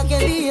 baby, I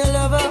can be your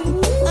lover.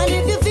 And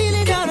if you're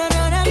feeling down,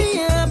 I'll be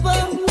your helper.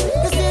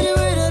 Just say the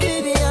word,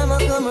 baby, I'ma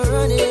come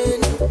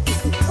running.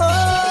 Oh,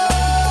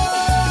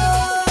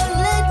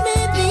 let me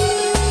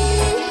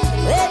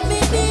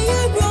be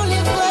your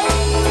rolling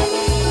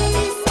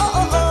waves. Oh.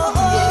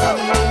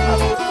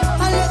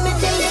 And let me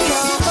tell you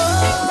now.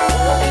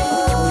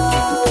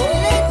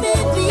 Let me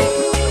be.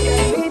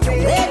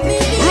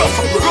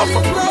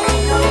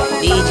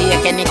 DJ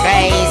Kenny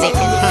crazy.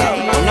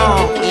 No,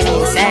 he's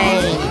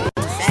insane.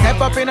 Step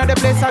up in the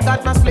place, I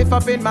got my spliff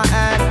up in my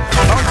hand.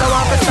 Don't go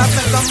off and stop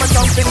me, come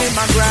jumping in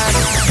my grand.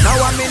 Now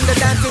I'm in the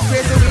dance with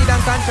crazy weed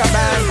and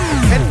contraband.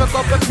 Head for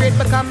couple crate,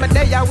 become a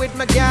day out with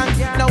my gang.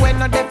 Now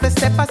when I def a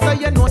step, I saw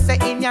you know say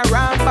in your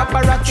round.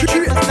 Paparazzi,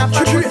 keep my snap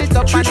and put it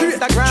up on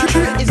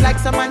Instagram. It's like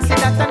someone say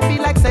that and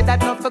feel like say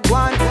that not for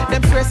gone.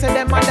 Them crazy,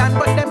 them a done,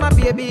 but them a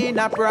baby in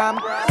a prom.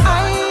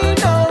 I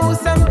know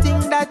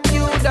something that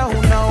you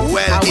don't know.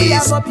 How we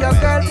have up your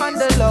girl on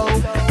the low.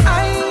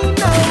 I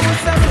know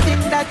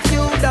something that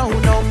you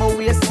don't know. My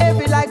waist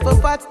heavy like a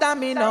fat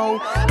stamina.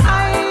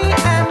 I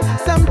am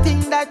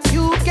something that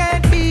you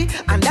can't be,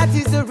 and that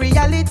is the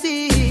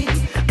reality.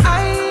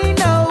 I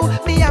know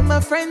me and my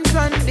friends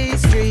run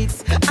these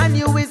streets, and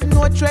you is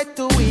no threat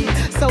to we.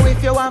 So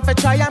if you want to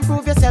try and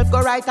prove yourself,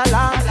 go right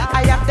along.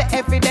 I have the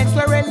evidence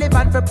we're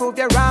relevant for prove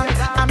you wrong.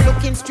 I'm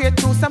looking straight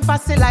through some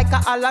pussy like a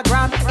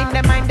hologram. In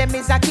their mind them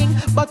is a king,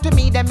 but to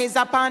me them is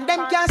a pawn.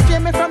 Them can't steer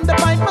me from the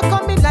point, me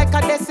coming like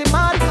a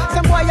decimal.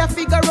 Some boy a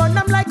figure run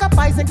them like a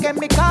poison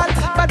chemical.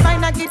 But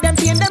mine I give them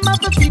pain, them have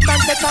to keep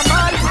and take them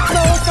all.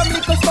 So some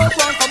little spout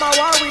won't come a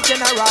war with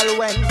general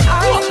when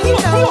I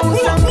know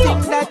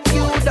something that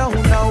you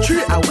don't know.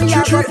 And we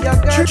have up your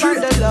girl on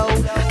the low.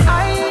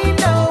 I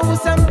know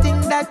something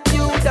that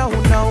you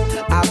don't know.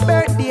 A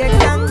birthday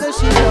candle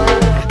she know.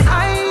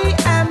 I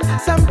am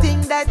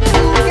something that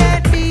you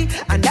can't be,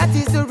 and that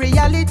is the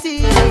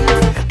reality.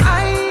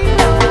 I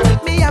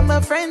know me and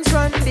my friends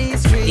run these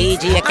streets.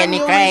 DJ Kenny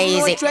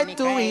crazy.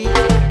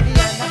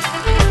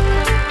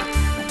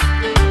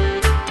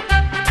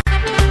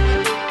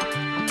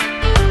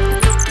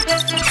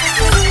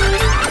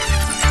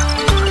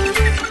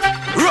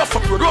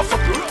 Rough up.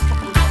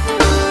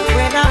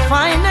 When I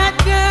find that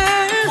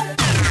girl.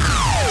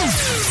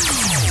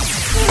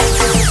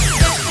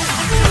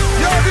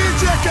 Yo,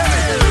 DJ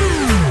Kenny.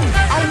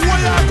 And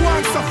why I go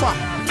and suffer?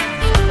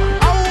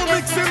 I won't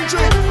mix him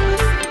drink.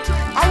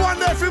 I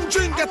wonder if him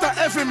drink get a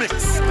heavy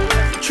mix.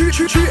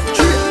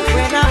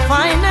 When I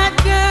find that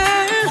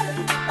girl,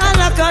 I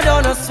knock her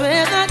down, I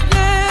swear that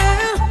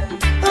girl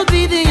will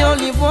be the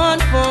only one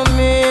for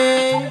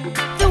me,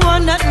 the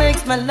one that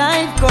makes my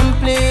life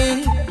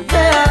complete.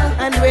 Yeah.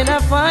 And when I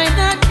find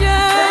that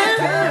girl,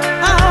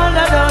 I hold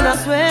her down, I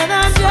swear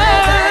that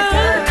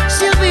girl,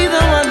 she'll be the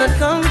one that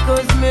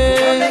conquers me.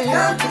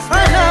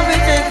 My love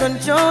will take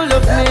control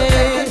of me.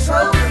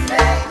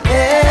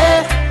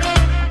 Yeah.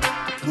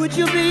 Would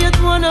you be at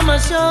one of my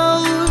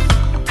shows?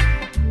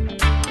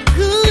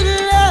 Good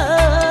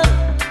love,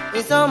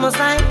 it's almost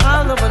like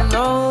I'll never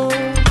know.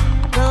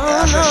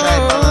 No.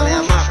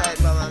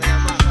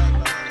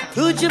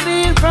 Could you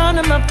be in front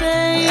of my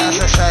face?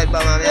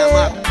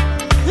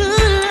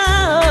 Good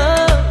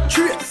love,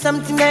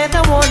 something that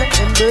I wanna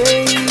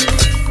embrace.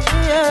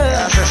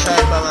 Yeah.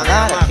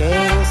 Not a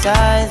king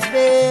size,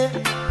 babe,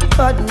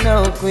 but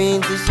no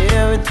queen to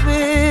share it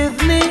with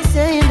me.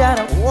 Saying that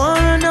I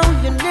wanna know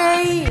your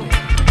name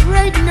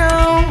right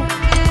now,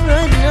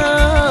 right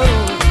now.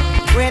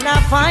 When I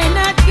find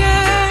that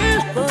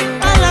girl,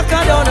 I lock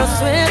her down, I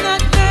swear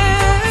that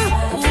girl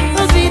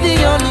will be the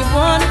only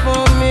one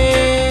for me,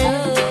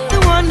 the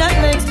one that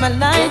makes my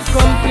life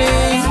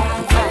complete.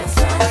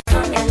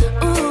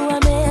 Ooh, I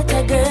met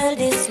a girl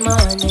this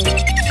morning.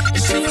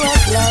 She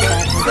was love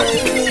at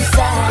first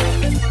sight.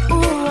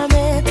 Ooh, I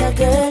met a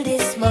girl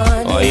this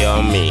morning. Oh, you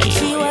mean?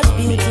 She was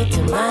beauty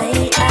to my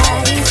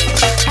eyes.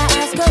 I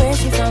asked her where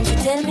she from, she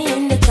tell me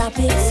in the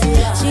tropics.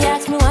 She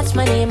asked me what's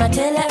my name, I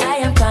tell her I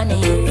am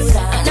Chronixx.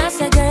 And I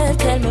said, girl,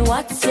 tell me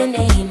what's your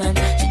name, and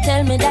she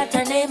tell me that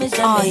her name is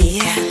Jamaica. Oh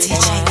yeah, DJ.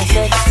 And I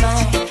said,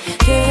 smile,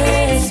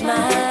 girl,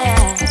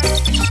 smile,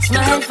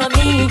 smile for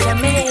me,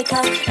 Jamaica.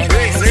 And I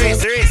said,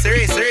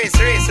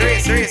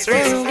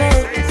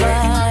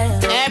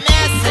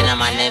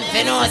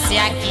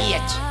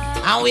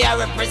 and we are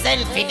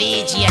representing for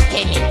DJ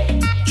Kenny.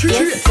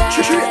 Yes, ooh,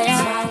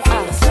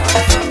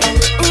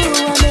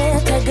 I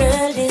met a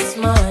girl this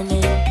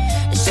morning.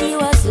 She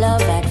was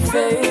love at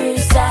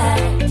first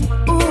sight.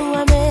 Ooh,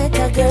 I met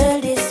a girl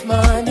this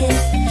morning,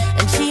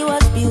 and she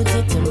was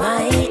beauty to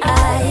my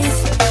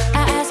eyes. I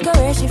asked her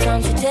where she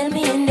from, she tell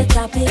me in the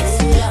tropics.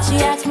 She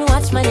asked me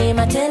what's my name,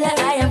 I tell her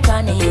I am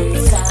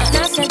Chronixx. And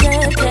I said,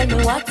 girl, tell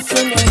me what's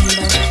your name,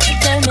 and she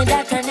tell me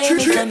that her name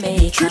is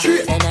Jamaica.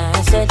 And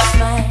I said,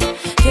 smile,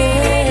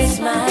 girl,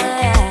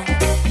 smile,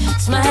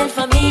 smile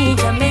for me,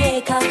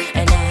 Jamaica.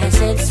 And I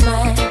said,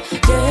 smile,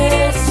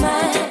 girl,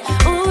 smile,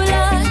 ooh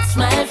Lord,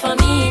 smile for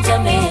me,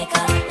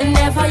 Jamaica.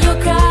 Never you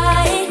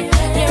cry,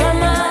 here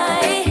am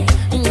I,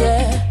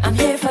 yeah, I'm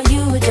here for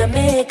you,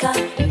 Jamaica.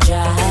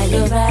 Dry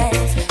your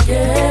eyes,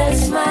 girl,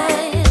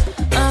 smile,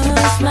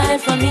 smile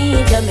for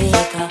me,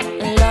 Jamaica.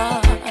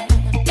 Lord,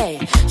 hey,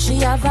 she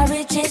have a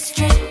rich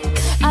history,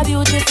 a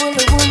beautiful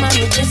woman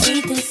with the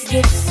sweetest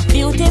gifts.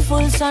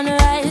 Beautiful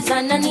sunrise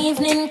and an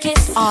evening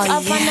kiss. Oh,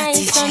 of yeah, a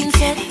nice DJ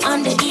sunset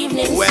on the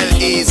evening. Well,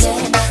 easy.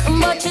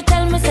 But she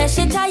tell me say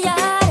she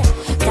tired,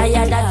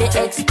 tired of the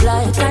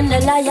exploit and the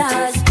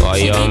liars. Oh,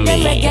 She you give them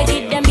mean? reggae,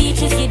 give them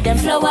beaches, give them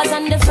flowers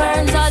and the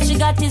ferns. All she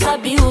got is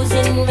abuse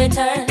in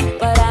return.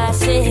 But I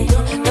say,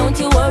 don't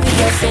you worry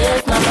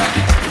yourself, mama.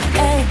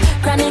 Hey,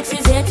 Chronixx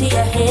is here to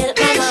your help,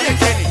 mama.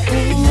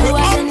 Ooh, I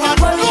said, don't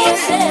worry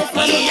yourself,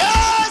 mama.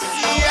 Yes,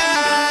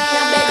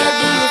 I beg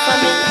you do for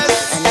me.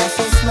 And I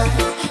say, smile,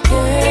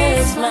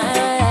 girl,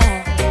 smile,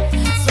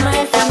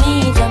 smile for me,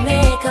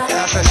 Jamaica. I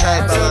said,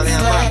 smile,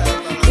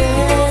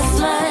 girl,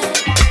 smile,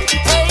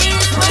 hey,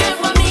 smile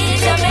for me,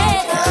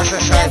 Jamaica.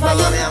 Never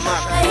you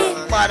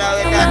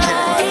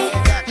cry,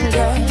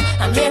 girl,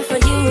 I'm here for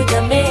you,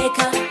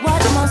 Jamaica.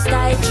 What must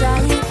I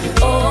try?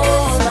 Oh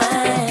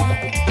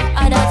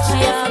my, and that she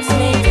asked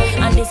me,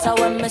 and this I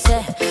want me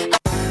say.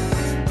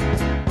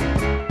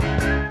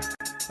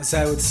 As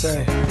I would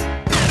say,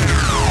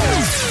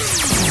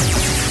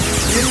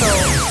 you know,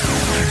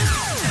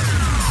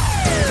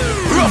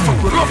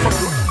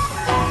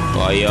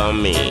 what you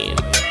mean?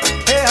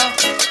 yeah,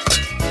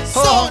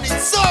 Sound it,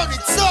 sound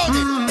it, sound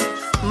it.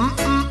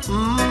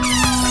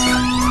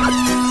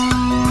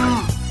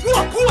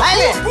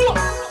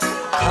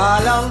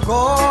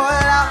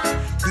 Kalangola,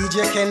 DJ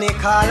Kenny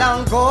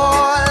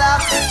Kalangola,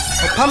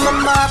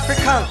 Upama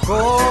African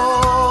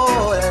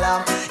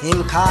Gola,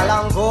 in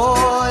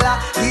Kalangola,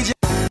 DJ.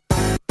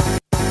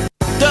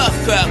 Tough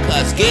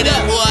crackers, get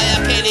up, boy, I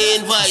can't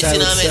invite you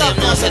know, make them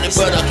know say the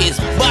product is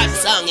bad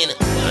song, you know.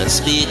 And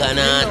speak and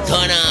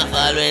turn off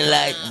all when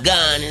light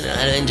gone, you know,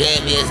 and when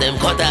JBS them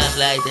cut off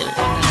light, you know.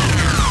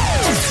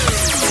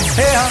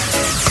 Hey,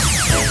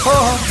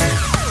 oh,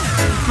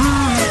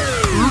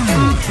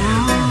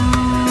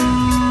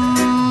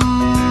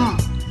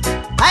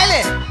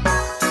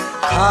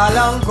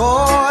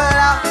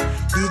 Kalangola,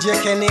 DJ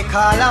Kenny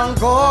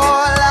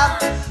Kalangola,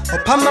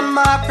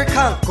 Upama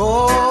African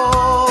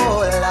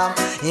Gola,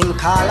 in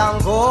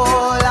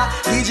Kalangola,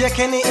 DJ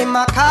Kenny in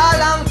my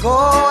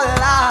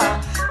Kalangola,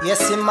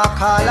 yes in my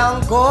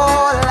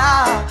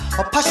Kalangola,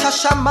 Upasha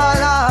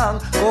Shamalang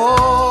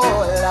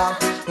Gola,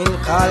 in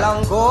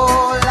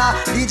Kalangola,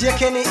 DJ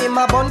Kenny in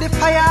my Bondi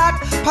Fire,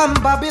 Pam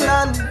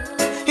Babylon,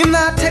 him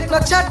not take no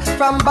chat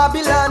from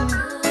Babylon.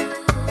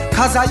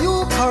 Cause are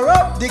you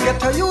corrupt, the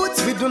ghetto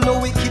youths, we do no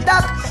wicked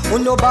act, we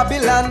no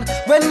Babylon.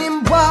 When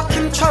him walk,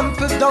 him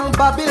trample down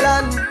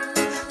Babylon.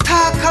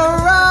 Talk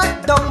and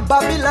rot down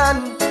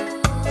Babylon.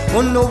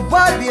 We no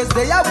always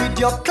there with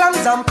your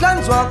clans and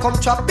plans, want come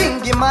trap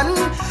bingy man.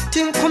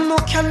 Think who no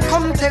can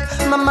come take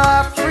Mama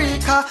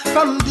Africa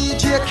from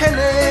DJ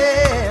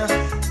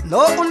Kenny.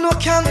 No, who no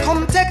can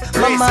come take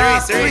Mama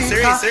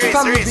Africa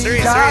from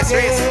DJ.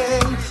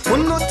 Who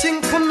no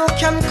think who no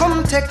can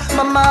come take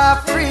Mama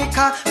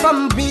Africa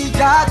from big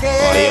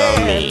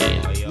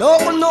again. No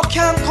who no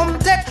can come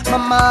take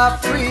Mama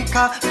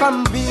Africa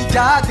from big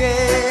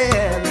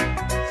again.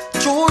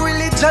 True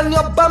religion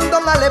you bomb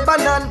down a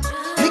Lebanon.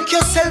 Make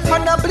yourself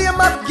and a blame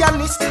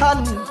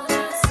Afghanistan.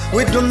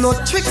 We do no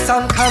tricks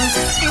and cons.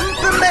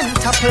 Implement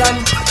a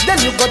plan. Then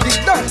you go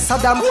dig down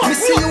Saddam. Me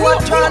see you a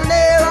draw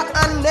nearer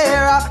and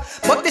nearer.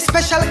 But the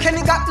special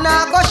Kenny got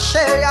now go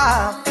share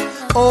ya.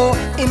 Oh,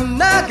 him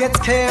nah get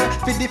scared.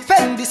 We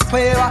defend the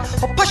square.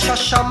 Oh, Pasha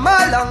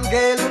Shamal and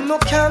girl, who no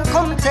can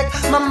come take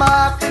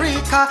Mama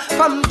Africa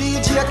from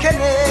DJ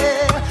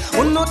Kenny.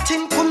 Who no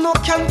think who no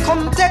can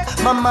come take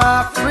Mama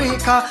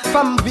Africa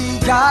from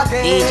Big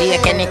Again.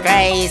 DJ Kenny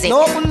crazy.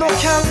 No, who no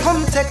can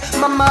come take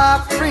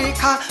Mama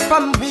Africa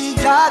from Big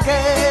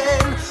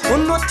Again.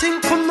 Who no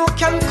think who no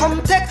can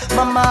come take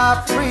Mama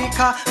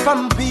Africa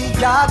from Big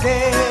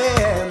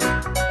Again.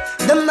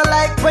 Them not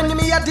like when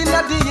me a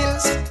dinner the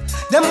hills.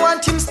 Them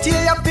want him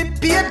stay up to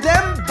pay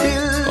them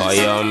bills. Oh,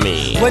 you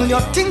mean? When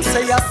your things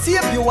say you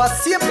are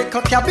safe, the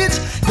cabbage.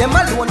 Them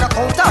alone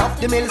account off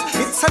the mills.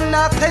 It's an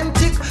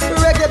authentic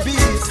reggae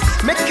beat.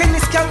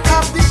 Mechanics can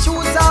carve the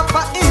shoes off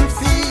of him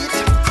feet.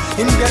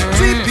 In get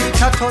 3 beat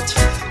a touch,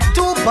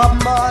 2 Bob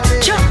Marley.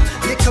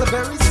 Little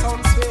berry sound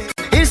sweet.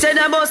 He said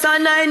a bus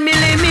a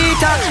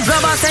 9mm,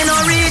 rubber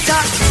senorita.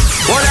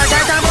 All I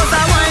try to bus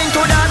a wine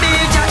to the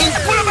beach.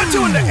 Pull up a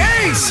tune, the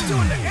Ace.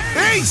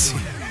 Ace.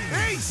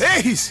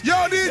 Ace. Yo,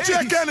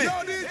 DJ Kenny.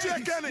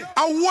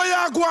 And why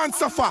you go and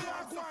suffer?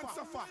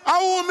 I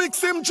will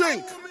mix him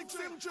drink.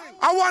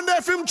 I wonder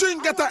if him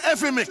drink get a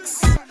heavy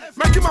mix.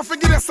 Make him a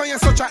forget that saying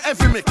such a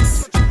heavy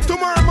mix.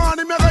 Tomorrow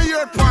morning, make a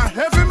year for a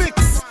heavy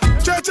mix.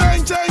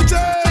 Chang.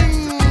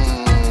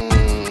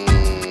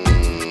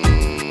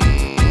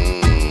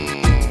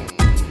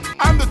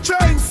 I'm the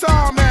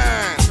chainsaw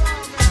man.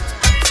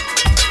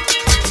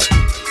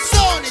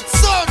 Sound it.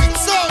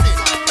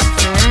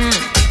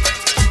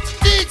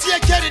 DJ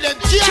Kenny, them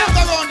can't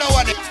go around the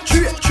one.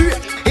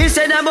 He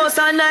said a bus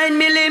a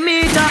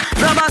 9mm,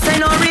 rubber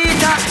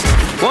senorita.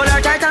 All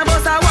I try to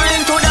bus a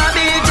wine to the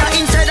beach.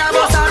 Instead of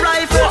bus a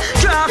rifle,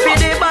 draw for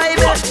the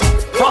Bible.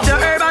 Pop the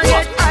herb and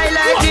get high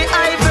like the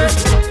Eiffel.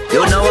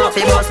 You know if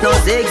he bus no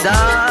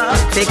zigzag,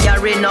 they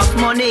carry enough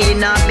money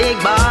in a big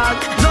bag.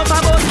 No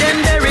for bus them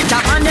the rich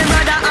up and them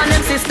brother and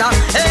them sister.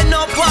 Ain't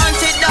no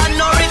wanted than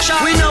no richer.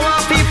 We know a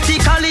 50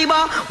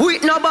 caliber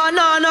with no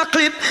banana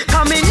clip.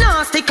 Coming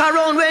now stick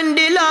around when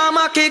the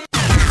llama kick.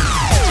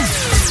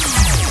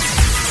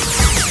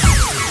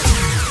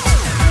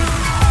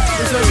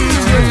 It's a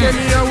DJ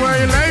Kenny, I wear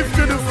your life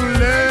to the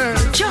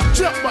fullest.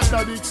 Chop back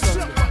that big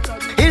son.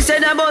 He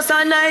said a bus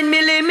a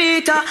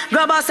 9mm,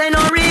 rubber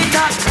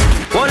senorita.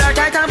 All I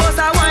try to bus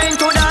a wine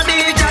to the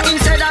beach.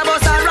 Instead of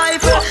bus a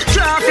rifle,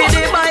 draw for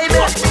the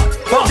Bible.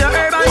 Pop the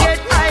herb and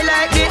get high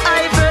like the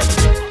Eiffel.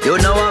 You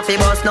know if he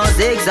bus no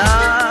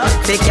zigzag,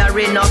 they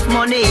carry enough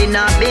money in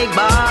a big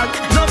bag.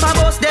 No for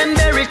bus them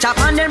the rich up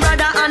and them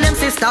brother and them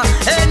sister.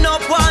 Ain't no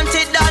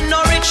wanted than no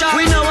richer.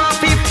 We know a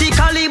 50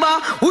 caliber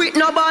with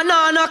no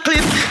banana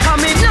clip.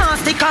 Coming now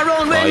stick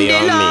around when the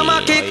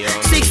llama kick.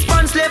 6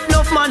 pants left,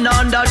 enough man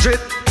under drip.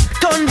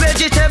 Turn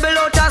vegetable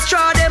out a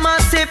straw them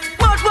a sip.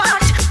 But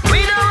what?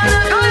 We don't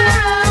wanna go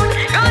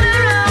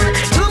around.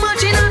 Too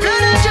much in a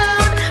blood of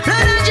John.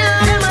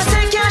 Them a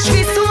say cash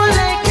we soul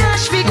like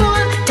cash we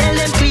gold. Tell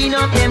them clean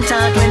up them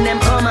talk when them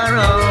come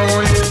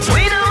around.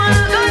 We don't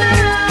wanna go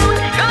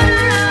around.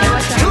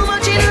 Too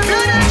much in a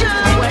blood of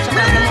John.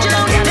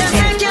 Them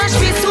say cash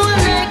we soul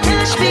like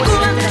cash we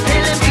gold.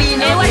 Tell them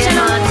clean up them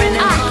talk when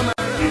them come around.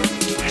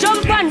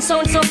 Jump on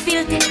sound so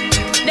filthy,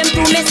 them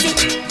too messy.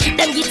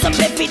 Them get up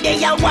every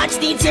day and watch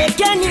DJ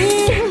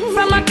Kenny.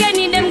 From a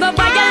Kenny, them go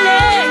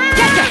violate.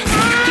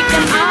 Kick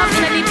them off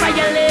in the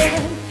fire lane.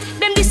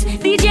 Them this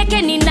DJ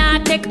Kenny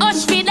not take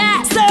us for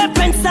that.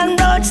 Serpents and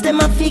roads, them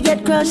a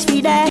get crushed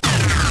for that.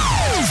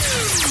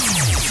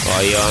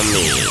 Oh, you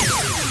mean?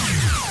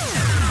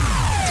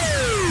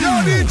 Yo,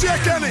 DJ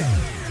Kenny.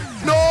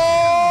 No.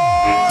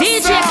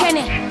 DJ sir.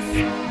 Kenny.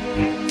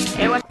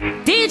 Hey, what?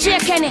 DJ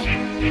Kenny.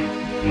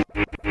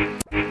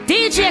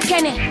 DJ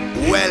Kenny.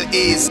 Well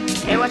is.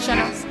 Hey, watch your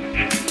nose.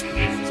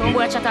 Some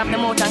boy chat off the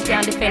mouth and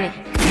can't defend it.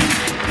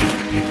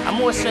 I'm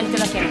more strength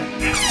to the Kenny.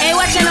 Hey,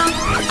 watch your nose.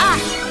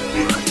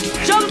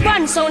 Jump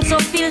on sound so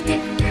filthy.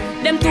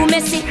 Them too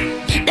messy.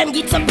 Them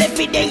get up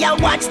every day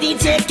and watch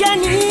DJ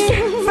Kenny.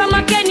 From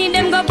a Kenny,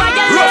 them go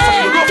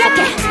violate.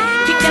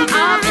 Kick them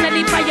off in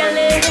the fire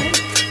lane.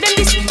 Them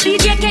this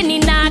DJ Kenny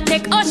not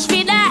take us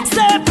for that.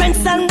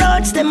 Serpents and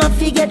roads, them a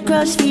get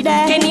crushed for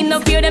that. Kenny no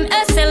fear them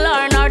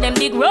SLR nor them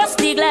big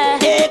rusty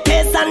glass.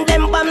 AKs and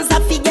them bombs a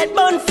get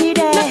bun for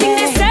that. Nothing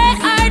they say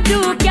I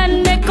do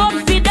can make up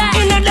for that.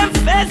 In them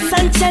face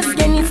and chest,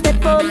 then you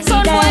step up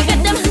for that. Boy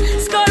get them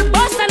skull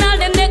bust and all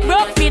them neck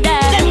broke for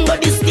that. Them go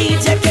this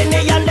DJ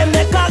Kenny and them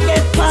neck a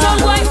get past. Some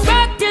boys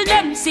work till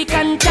them sick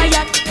and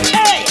tired.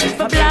 Hey,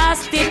 for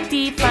blasted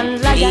teeth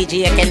and liar.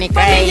 DJ Kenny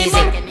crazy.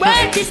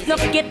 Well, this no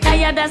get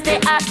tired as they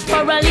ask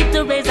for a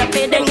little raise up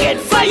pay, then get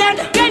fired.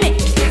 Kenny,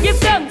 give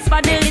thanks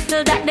for the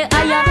little that they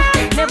hire.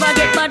 Never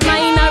get bad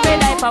mind or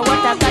red life for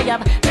what I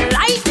have.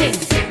 Lightning,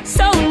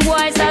 some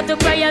boys are to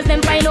prayers,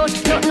 them find out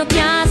nothing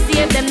can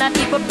save them, not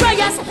even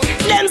prayers.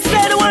 Them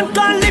say the one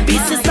call the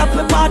pieces of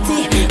my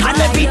party. And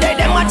every day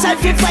them watch out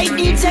for fight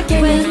DJ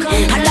Kenny.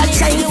 And that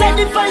shine said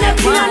the fire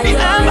king on the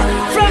arm.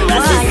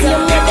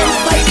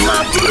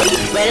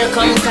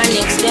 Welcome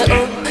Chronixx, the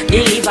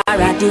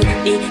deliverer,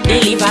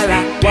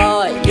 deliverer,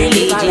 boy,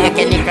 deliverer.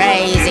 Getting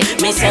crazy.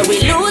 Me say we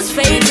lose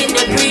faith in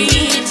the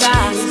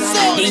preachers.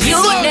 The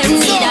youth them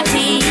need a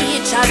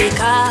teacher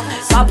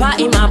because Papa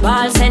in my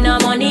ball send no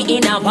money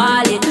in a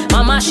wallet.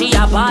 Mama she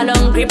a ball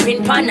on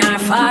gripping pan her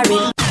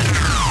forehead.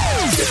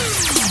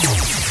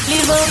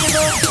 Live up,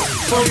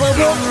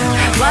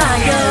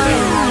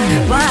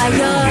 why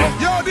yo?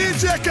 Yo,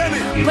 DJ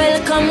Kenny.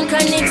 Welcome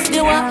Chronixx,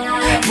 the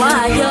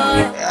why yo?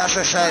 Yeah,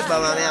 for sure,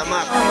 but I'm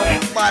up.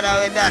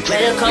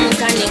 Welcome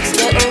Chronixx,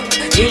 the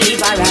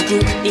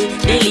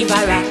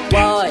deliverer,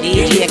 boy,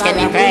 DJ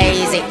getting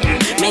crazy.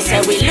 Me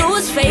say we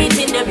lose faith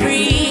in the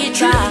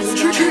preachers.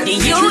 The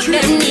youth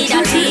them need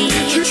a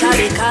teacher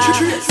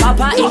because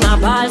Papa in my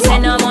ball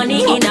send no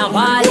money in a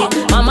wallet.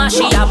 Mama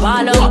she a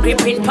ball on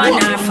gripping pan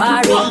her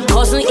forehead.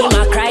 Cousin him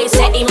a cry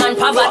say him and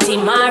poverty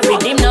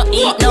married. Him no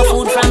eat no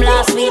food from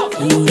last week.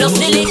 Plus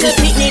the little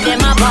picnic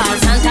them a ball.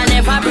 Santa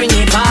never bring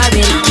it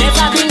bargain.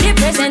 Never bring the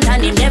present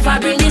and him never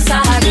bring the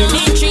sorry.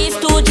 The three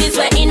stooges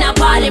were in a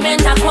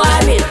parliament a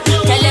quarrel.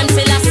 Tell them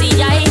still a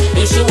CI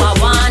issue a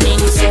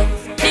warning. So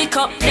the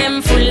cup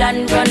them full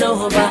and run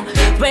over.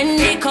 When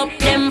the cup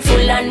them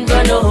full and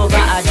run over,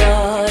 a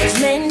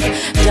judgment.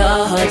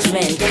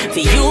 For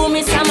you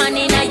miss a man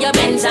in your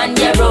Benz and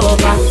your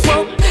Rover.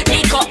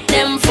 The cup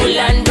them full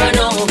and run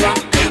over.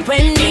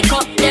 When the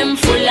cup them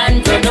full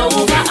and run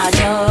over, a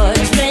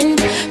judgment.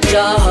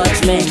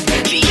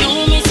 For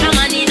you miss a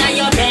man in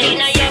your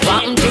Benz.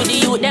 Walking to the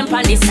youth them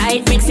on the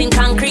side mixing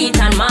concrete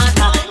and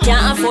mortar.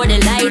 Can't afford the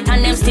light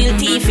and them still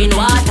thieving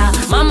water.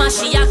 Mama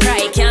she a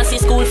cry, can't see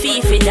school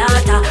fee for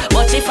data.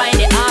 But she find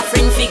the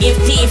offering fi give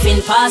thief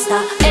in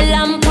pasta.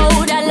 Lamb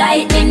powder,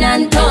 lightning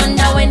and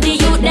thunder. When the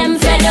youth them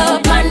fed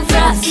up and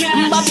frost,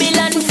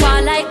 Babylon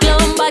fall like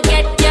lumber,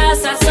 get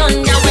gas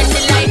asunder. When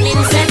the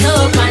lightning set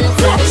up and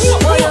flash.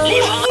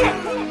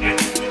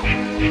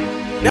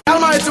 The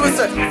Almighty will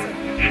say,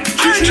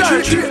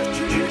 enjoy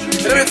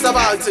in the midst of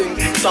all things,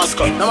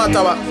 Sasko, no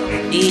matter what.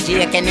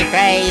 DJ Kenny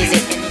crazy.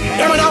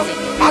 Yeah, man, now,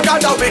 I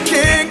gotta be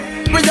king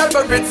with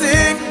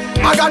everything.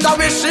 I gotta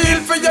be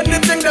shield for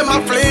anything them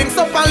a fling.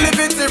 So I live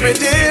it to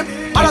redeem.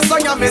 All the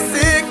song I me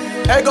sing.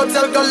 Hey, go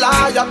tell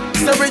Goliath,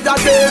 say we are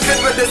David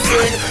with the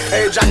swing.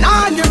 Hey,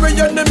 Janani, we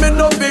enemy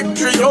no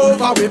victory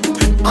over we.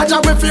 I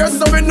just we fear,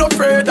 so we no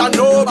afraid of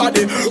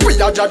nobody. We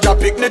are Jaja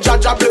picnic,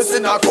 Jaja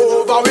blessing a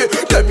cover we.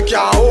 Them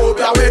can't hold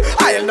we,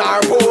 I'll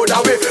not hold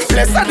we.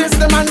 Blessed is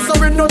the man, so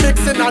we no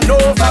mixing and no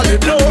valley.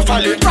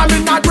 From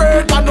in a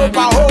great man up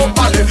a whole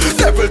valley.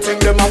 Several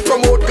things them a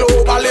promote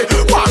globally.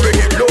 One bring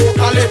it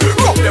locally,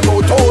 rock them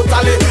out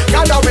totally.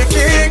 Gotta we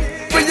king,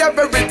 we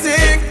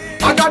everything.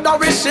 I gotta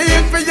be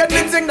shield for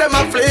anything them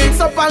a fling.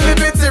 So and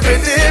liberty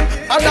redeem.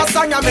 And that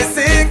song I me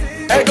sing.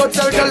 Hey, go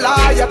tell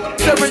Goliath,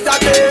 say we are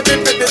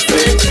David with the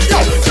swing. Yo,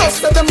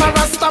 just say them a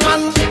Rasta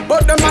man,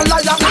 but them a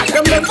liar.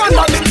 Them live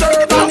under the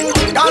turban,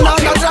 gone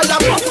on the giant.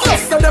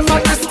 Just say them a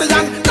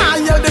Christian, nah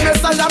yell the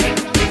Messiah.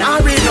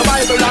 Nah read no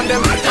Bible on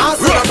them, nah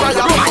see the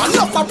prayer.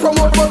 Enough a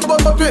promote, but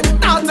we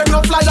nah take no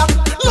flyer.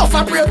 Enough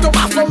a pray to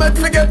Baphomet,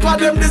 forget what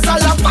them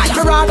desire.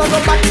 Me rather go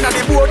back in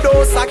the board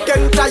house, I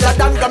can't tire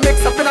than go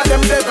mix up in a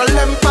them devil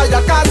empire.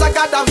 Cause I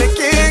gotta be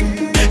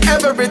king,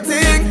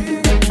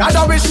 everything.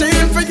 Gotta be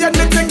shield for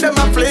anything them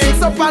a fling.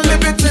 So and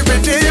liberty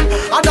redeem.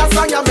 And that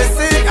song I me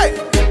sing. Hey,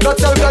 go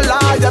tell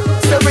Goliath,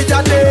 say we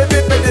are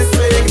David with the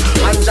sling.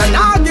 And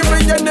Jah give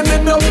we enemy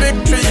no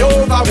victory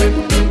over we.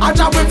 And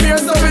Jah we fear,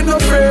 so we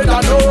no afraid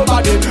of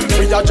nobody.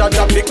 We are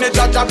Jaja picnic,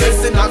 Jaja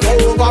blessing and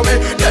over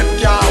we. Them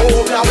can't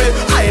hold we,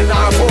 I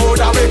not hold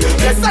we.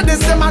 Blessed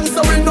is the man,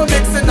 so we no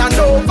mixing and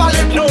no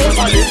valley.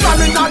 From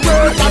in a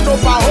great and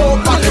up a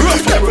whole valley.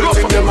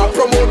 Everything them a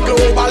promote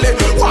globally.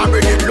 One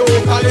bring it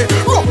locally,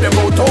 rock them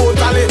out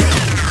totally.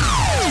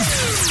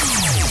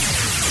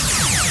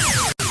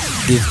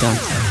 Give that.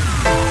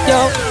 Yo,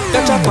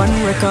 gotcha on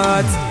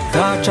records.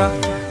 Gotcha,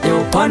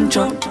 yo, punch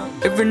up.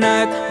 Every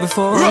night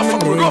before I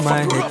lay my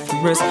head to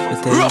rest, I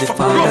tell the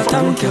Father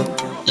thank you.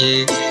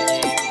 Yeah.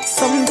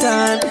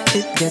 Sometimes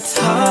it gets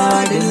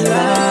hard in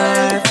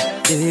life.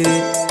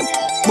 Yeah.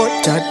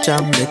 But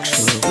Jaja make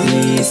sure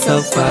we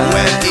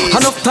survive.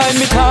 Enough time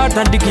it hard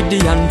and the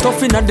Gideon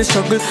tough in the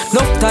struggle.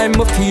 Enough time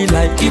I feel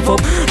like give up.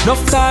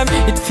 Enough time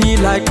it feel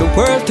like the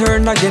world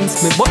turn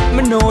against me. But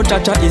me know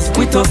Jaja is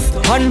with us.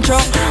 Pancha,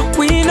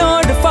 we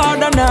know the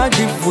Father not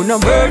give we no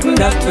burden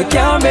that we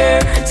can't bear.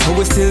 So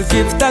we still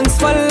give thanks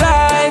for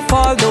life,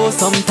 although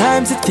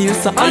sometimes it feels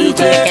so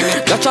unfair.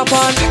 Jaja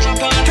pan,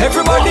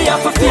 everybody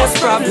have to face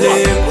problem,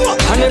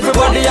 and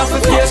everybody have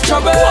to face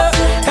trouble.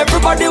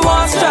 Everybody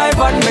wants strive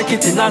and make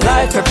it in a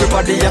life.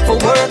 Everybody have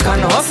to work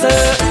and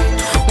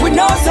hustle. We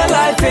know say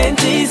life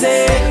ain't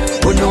easy.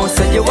 We know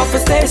say you have to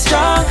stay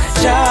strong.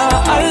 Jah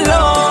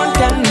alone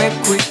can make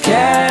make we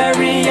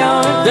carry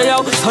on.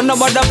 Yo, son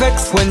of a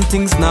vex when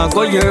things not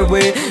go your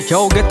way.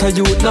 Yo, get a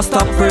youth, no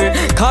stop pray.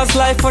 Cause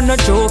life on a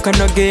joke and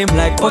a game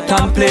like put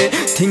and play.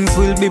 Things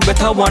will be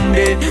better one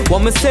day.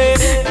 What me say,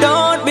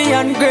 don't be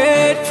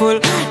ungrateful.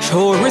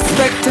 Show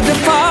respect to the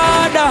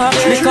Father.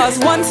 Because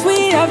once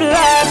we have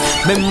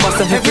life, members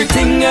of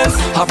everything else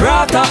have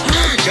rata.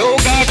 Yo,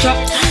 gotcha.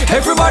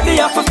 Everybody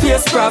have to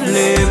face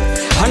problem,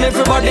 and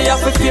everybody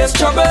have to face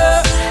trouble.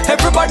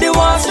 Everybody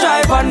wants to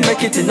strive and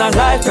make it in a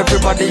life.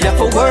 Everybody have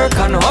to work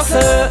and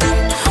hustle.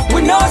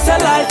 We know say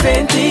life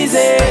ain't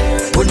easy.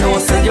 We know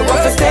say you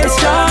have to stay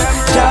strong.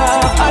 Jah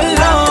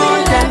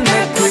alone can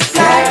make we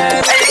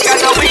care. I ain't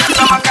got no wings,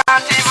 so I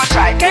can't even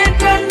try.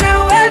 Can't run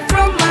away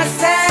from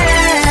myself.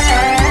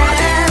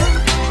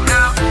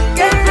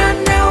 Can't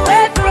run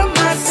away from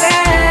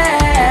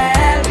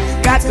myself.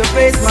 Got to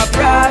face my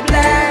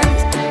problems.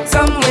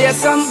 Some way,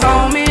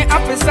 somehow me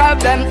have to solve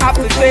them, have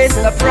to face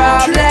the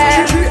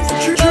problem.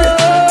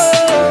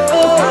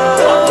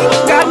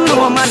 God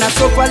no man a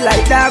suffer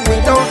like dog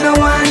without no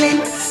warning.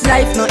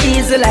 Life no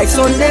easy like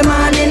Sunday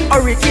morning.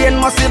 Hurricane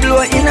must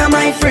blow in a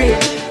my fridge.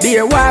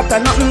 Beer water,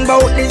 nothing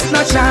about this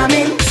not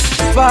charming.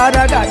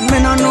 Father God, me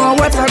no know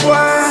what I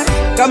want.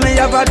 Cause me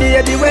have a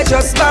baby we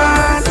just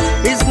born.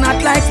 It's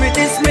not like with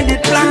this me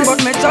did plan,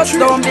 but me just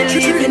don't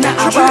believe in a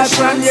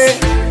abortion, yeah.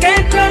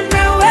 Can't run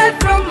away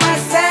from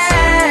myself.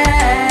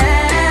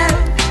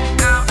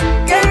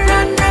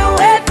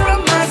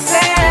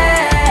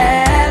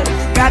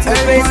 Got to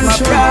face my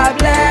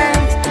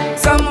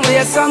problems. Some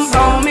way,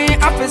 somehow me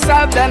have to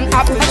solve them.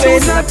 Have to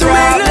face my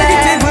problems.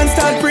 Negative and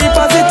start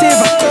pre-positive.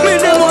 Me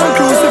don't want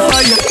to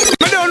crucify you.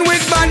 Me done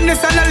with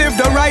badness and I live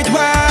the right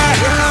way.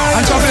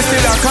 And trouble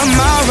still I come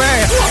my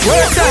way.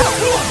 What's up?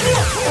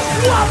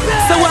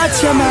 So watch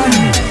your man.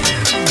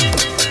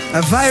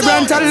 A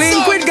vibrant and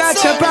link with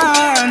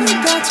Gachapan.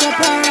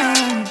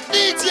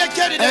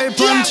 Hey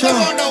Pancho,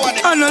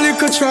 and a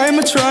little try,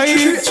 me try.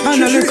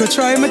 And a little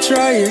try, me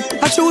try.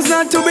 I choose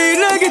not to be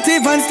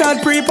negative and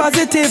start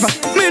pre-positive.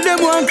 Me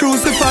them want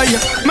crucify you.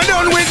 Me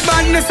done with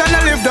badness and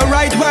I live the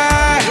right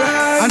way.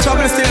 And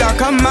trouble still I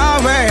come my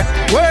way.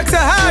 Work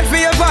so hard for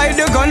you avoid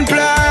the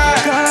gunplay.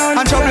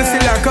 And trouble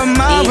still I come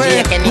my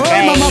way. Oh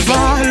mama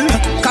ball,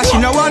 cause she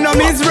no want no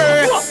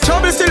misery.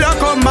 Trouble still I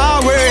come my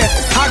way.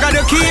 I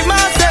gotta keep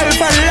myself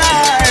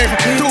alive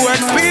to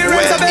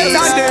experience a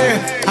better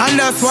day. And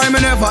that's why me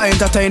never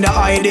entertain the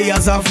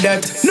ideas of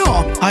death.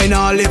 No, I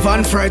not live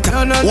and fret.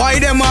 Why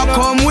them a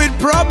come with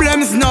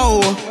problems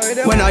now?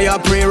 When I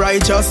pray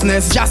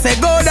righteousness, just say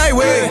go thy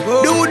way,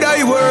 do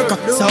thy work.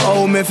 So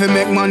how me fi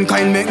make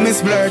mankind make me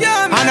splurge?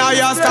 And I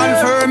stand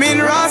firm in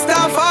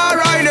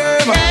Rastafari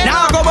name.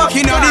 Now go back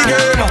in the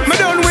game. Me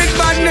done with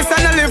badness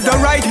and I live the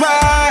right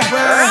way.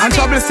 And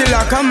trouble still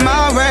I come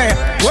my way.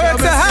 Work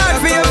so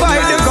hard for you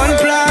fight the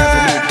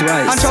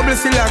gunplay. And trouble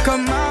still I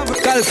come my way.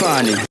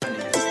 California.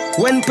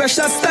 When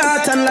pressure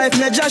start and life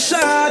never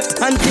short,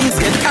 and things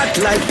get hot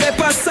like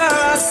pepper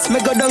sauce,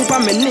 me go down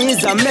on my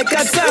knees and make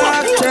a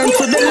talk. Turn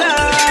to the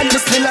Lord, me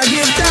still a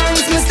give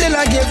thanks, me still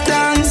a give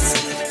thanks.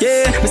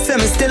 Yeah, me say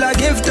me still a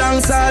give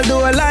thanks,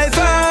 although life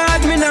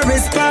hard, me no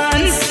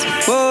response.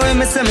 Oh,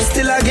 me say me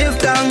still a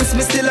give thanks,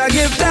 me still a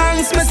give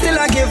thanks, me still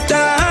a give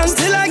thanks,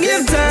 still a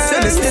give thanks.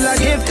 Me still a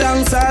give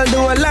thanks,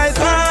 although life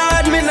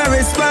hard, me no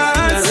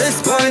response.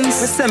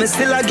 Me say me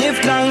still a give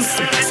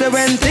thanks. Say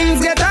when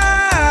things get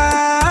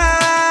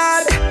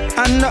hard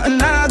and nothing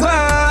a go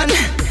on,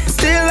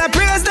 still I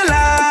praise the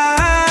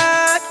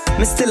Lord.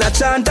 Me still a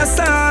chant a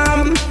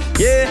psalm.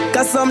 Yeah,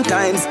 cause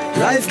sometimes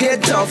life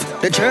get tough,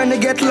 the journey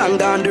get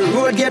long and the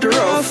road get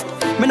rough.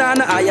 Me nah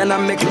no iron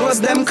and me close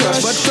them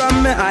crush, but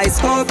from me eyes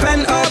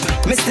open up,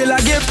 me still a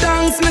give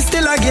thanks, me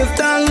still a give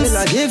thanks.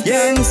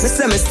 Yeah, me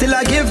say me still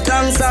a give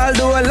thanks,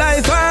 although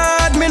life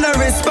hard, me no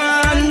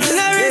response.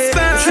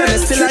 Me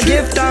still a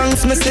give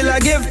thanks, me still a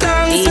give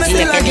thanks, me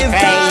still a give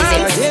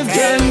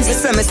thanks. Me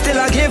say me still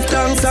a give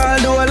thanks,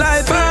 although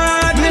life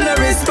hard, me no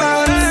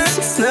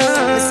response. No,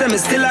 me say me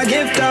still a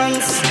give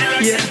thanks.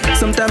 Yeah,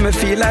 sometimes I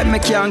feel like me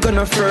can't go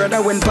no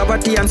further. When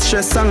poverty and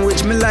stress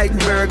sandwich me like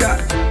burger.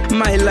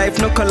 My life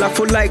no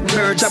colorful like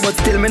Berger, but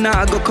still me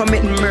nah go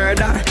commit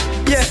murder.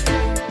 Yeah,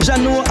 Jah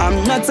know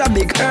I'm not a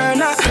big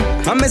earner.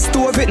 I'm a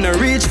stove it no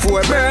reach for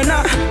a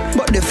burner.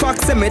 But the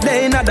fact say me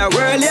day in other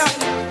world, yeah,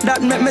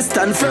 that make me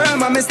stand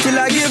firm. And me still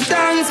a give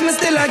thanks, me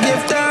still a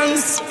give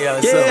thanks.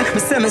 Yeah, me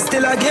say me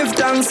still a give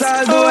thanks,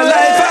 although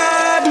life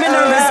hard, me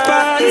no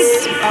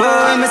response.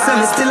 Oh, me say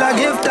me still a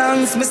give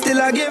thanks, me still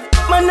a give.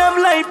 Man of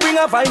light bring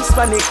a vibes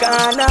from the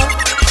corner.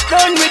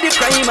 Done with the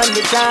crime and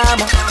the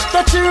drama.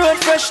 Touch the road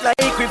fresh like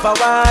river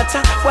water.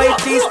 White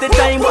is the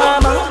time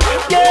warmer.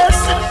 Yes,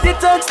 the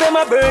thugs them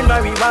a burn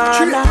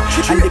marijuana,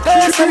 and the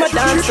girls them a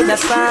dance to the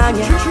song,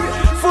 yeah.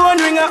 Phone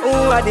ring a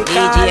ooh at the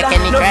caller.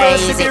 No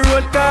verse to the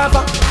road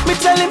cover. Me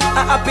tell him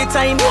a happy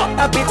time,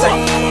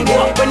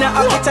 yeah. When a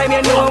happy time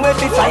you know where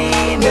to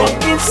find me.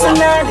 It's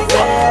an alley,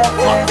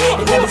 yeah.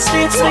 In the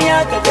streets we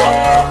are good,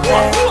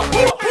 yeah.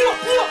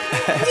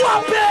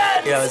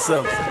 Yeah, what's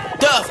up?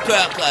 Tough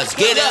crackers,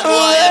 get that boy,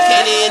 I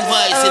can't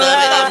invite, you know,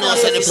 let them know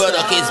so the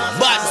product is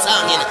bad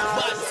song, you know.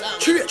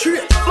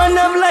 Man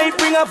of life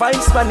bring a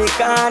vibes for the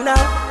corner.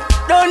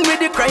 Done with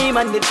the crime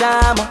and the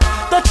drama.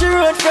 Touch the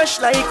road fresh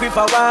like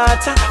river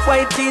water.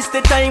 White teeth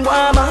the time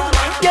warmer.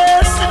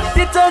 Yes,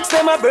 the thugs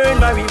them a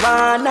burn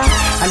marijuana,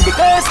 and the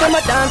girls them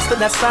a dance to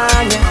the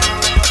song, yeah.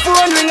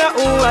 Phone ring a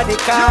who a the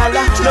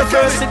caller. No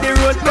first to the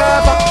road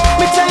cover.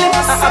 Me tell him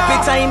a happy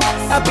time,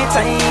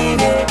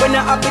 yeah. When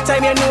a happy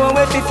time you know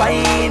where to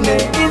find me.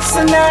 It's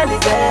an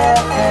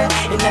holiday,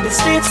 in the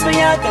streets we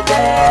are go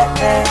there.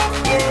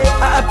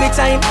 A happy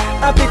time,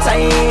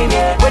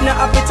 yeah. When a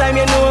happy time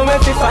you know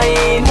where to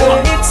find me.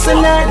 It's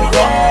an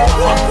holiday,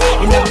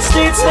 in the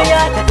streets we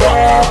are go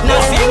there. Now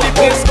see the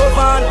place go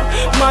on.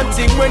 Mad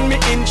thing when me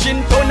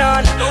engine turn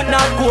on.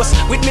 Not ghost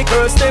with me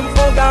girls them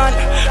go gone.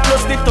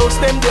 Plus the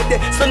toast them dead.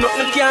 So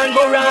nothing can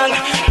go wrong.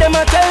 Them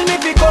a tell me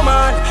fi come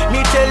on. Me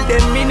tell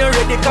them me no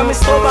ready cause me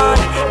stubborn.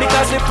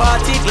 Because me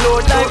party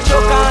load like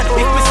chokan.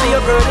 If we see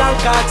a girl and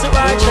call to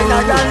her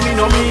general, me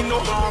no mean no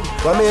harm.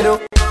 What me do?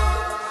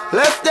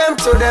 Left them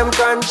to them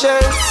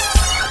conscience.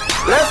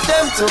 Left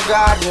them to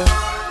God.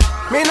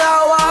 Me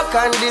now walk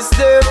on this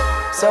dirt.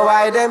 So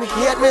why them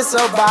hate me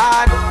so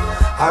bad?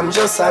 I'm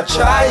just a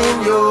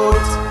trying youth,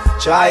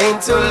 trying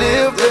to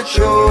live the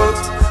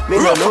truth. Me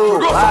no know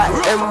why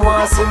them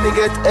want see me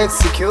get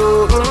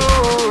executed.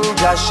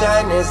 Just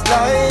shine his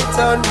light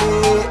on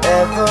me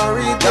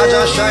every day.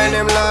 Just shine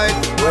him light.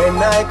 When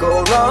I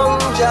go wrong,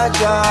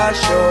 Jaja,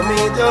 show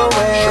me the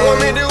way. Show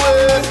me the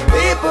way.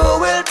 People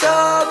will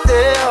talk,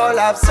 they all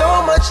have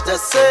so much to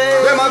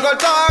say. Them a go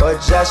talk,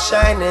 but just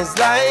shine his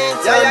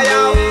light on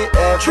me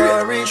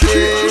every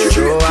day.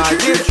 So I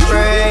give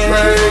praise.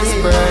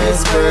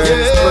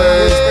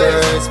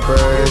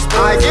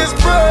 I give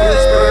praise.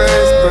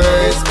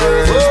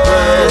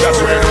 That's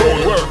the way the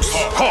road works.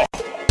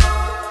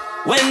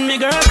 When me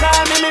girl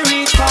call me, me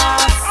reach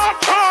fast.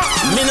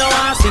 Me no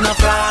want see no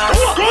flash.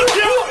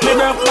 Me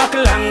broke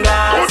buckle and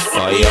glass.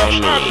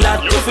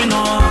 That if you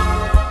know.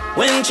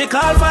 When she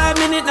call 5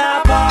 minutes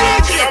now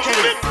pass.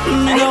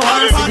 Me no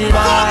want see the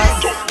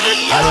boss.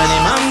 And when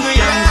him hungry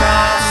and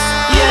cross.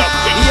 Yeah,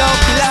 yo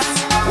killer.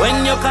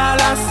 When you call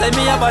and say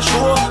me have a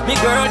show, me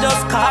girl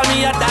just call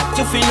me a that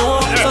you fi know.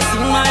 So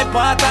sing my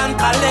part and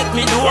collect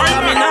me do.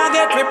 Cause me not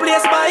get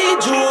replaced by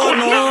Joe,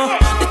 no.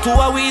 The two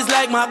of we is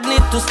like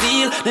magnet to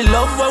steel. The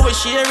love where we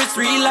share is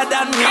realer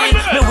than real.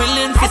 Me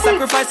willing to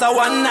sacrifice a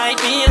one night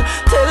meal.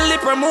 Tell the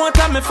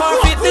promoter me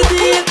forfeit the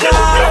deal.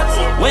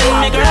 Cause when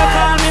me girl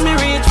call me, me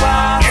reach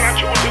fast.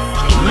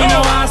 Me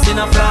no want see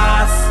no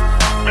flash.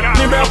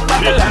 Me broke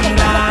buckle and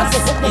glass.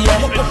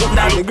 Yeah,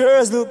 that the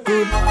girls look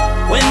good.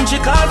 When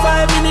she call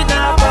 5 minutes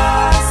now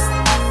pass.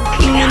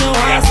 Me no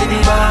want see the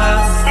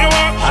boss.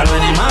 And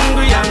when him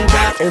hungry and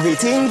black,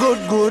 everything good.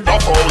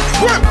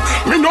 Well,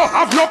 me no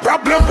have no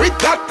problem with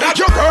that.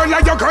 Your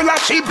girl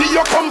and she be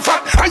your comfort.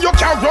 And you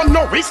can't run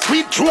no risk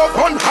with drove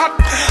on hot.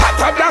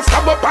 Hotter than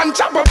stab up and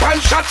jab up and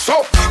shot.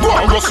 So go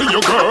and go see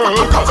your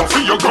girl, cause I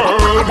feel your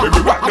girl. Maybe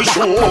rock the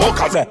show,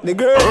 cause the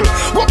girl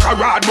walk a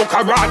rod,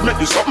 make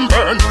the something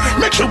burn.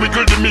 Make you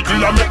wiggle the middle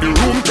and make the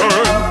room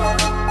turn.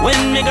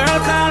 When me girl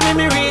call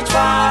me, me reach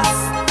fast.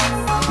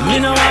 Me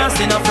no want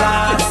see no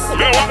flash.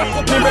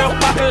 Me broke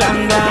buckle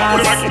and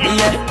glass.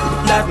 Yeah,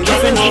 that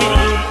if you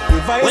know.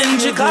 When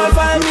she call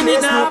 5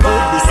 minutes now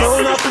pass. The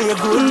sound a play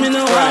good. Me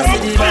no want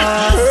see the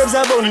boss. Herbs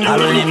abundant. I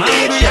really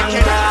hungry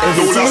and glass.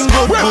 Everything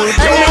good.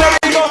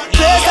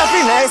 Taste of the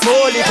nice,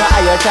 more liquor,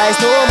 higher price.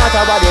 No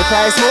matter what the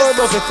price, more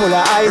bucket full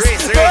of ice.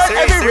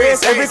 Every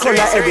race, every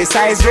color, every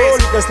size. Roll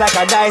it just like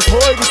a dice.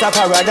 Boy, this a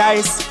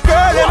paradise.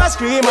 Girl, them a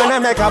scream and I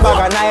make a bag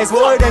of nice.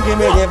 Boy, then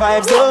give me the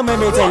vibes, don't make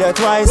me tell you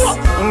twice.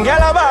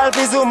 Girl, a ball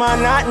for zoom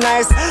and not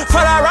nice. For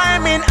a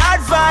rhyming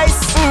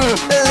advice.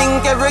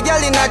 Link every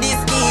girl in a this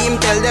scheme.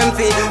 Tell them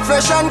fit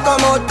fresh and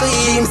come out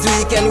clean. This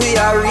weekend we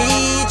are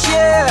reach,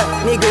 yeah.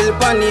 Me grill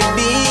pon the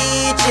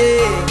beach,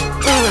 yeah.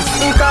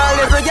 Call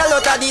every girl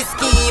out of this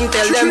scheme.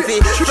 Tell them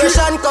fit fresh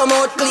and come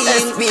out clean.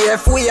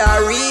 SPF we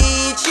are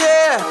reach,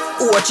 yeah.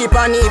 Watch it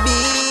on the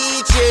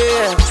beach,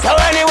 yeah. So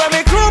anyway,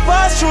 me crew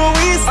pass through,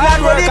 we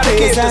stand where the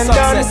place and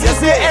done.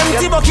 The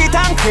empty bucket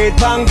and crate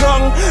pan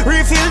ground.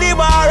 Refill the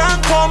bar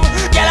and come.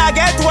 Girl, I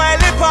get while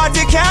the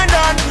party can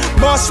done.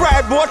 Bus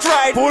ride, boat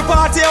ride, pool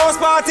party, house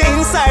party,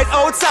 inside,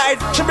 outside.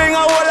 She bring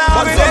a whole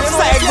army, left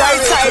side,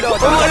 right side.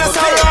 I'm gonna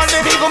surround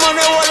the big woman,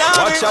 the whole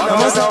army.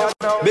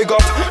 Big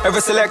up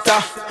every selector,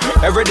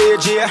 every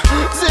DJ.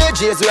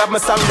 DJs, we have my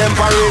song them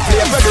for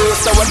replay.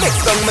 Producer, when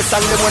next song my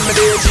song them when my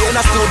DJ. And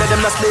I student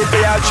them not sleep,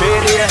 they all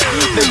trade here.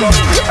 Big up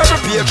every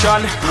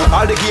patron,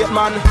 all the gate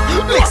man,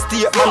 mix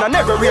tape man, and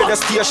every radio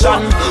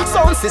station.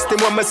 Sound system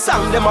when my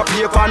song them a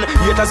play on.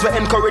 Haters will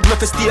encourage me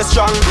to stay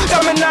strong.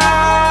 Come in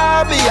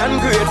now, be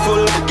ungrateful.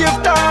 Give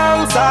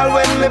thanks all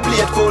when me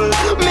plate full.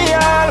 Me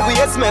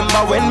always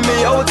remember when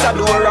me out the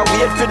door, I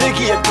wait for the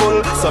gate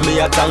pull. So me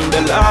a thank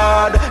the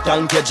Lord,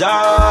 thank you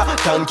Jah. Jah.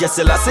 Thank you,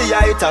 Selassie,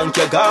 I thank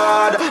you,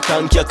 God.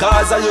 Thank you,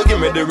 cause you give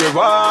me the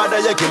reward.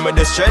 You give me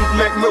the strength,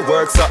 make me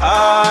work so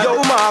hard. Yo,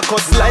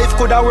 Marcus, life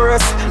coulda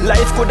worse,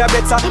 life coulda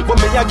better, but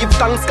me a give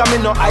thanks, cause me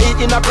no high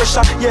in a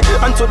pressure. Yeah,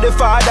 and to the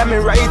Father, me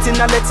write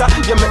in a letter.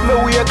 You make me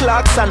wear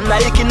clocks and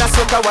Nike in a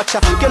sweater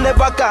watcher. You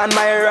never can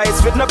my rice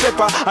with no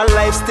pepper, and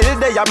life still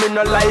there, me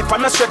no life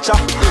on a stretcher.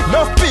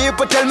 Enough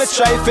people tell me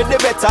strive for the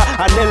better,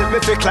 and help me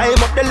to climb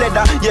up the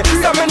ladder. Yeah,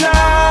 so me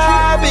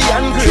nah be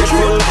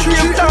ungrateful.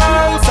 Give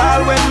thanks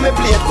all when me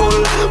play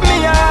full.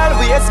 Me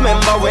always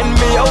remember when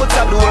me out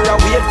a door, I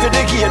wait for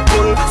the gate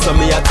pull. So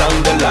me a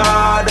thank the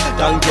Lord,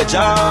 thank you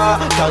Jah,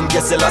 thank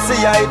you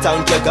Selassie, I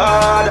thank you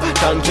God.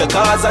 Thank you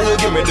cause you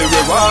give me the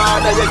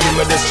reward, and you give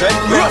me the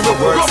strength, make me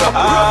work so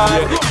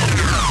hard.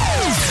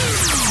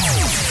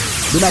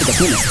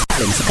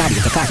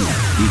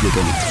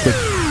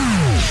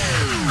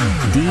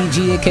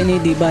 DJ Kenny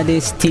the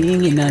baddest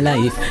thing in a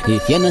life.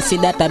 If you no see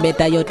that, I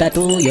better you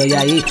tattoo your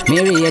eye. Me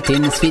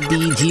ratings for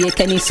DJ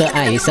Kenny so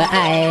I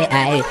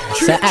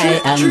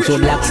am Joe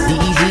Blacks.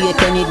 DJ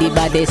Kenny the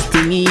baddest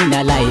thing in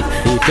a life.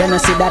 If you no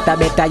see that, I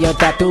better you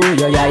tattoo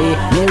your eye.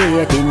 Me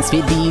ratings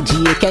for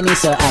DJ Kenny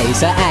so I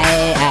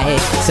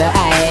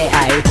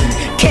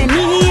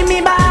Kenny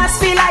me boss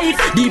for life.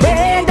 The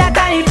way that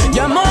I,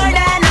 you're more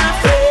than a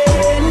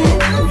friend.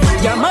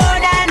 You're more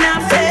than a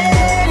friend.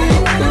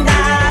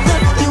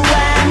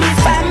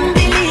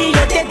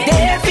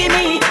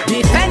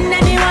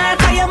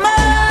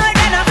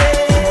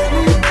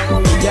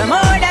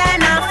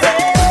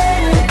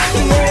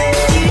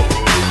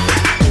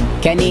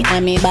 Kenny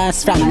and me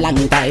boss from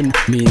long time.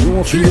 Me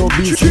know for your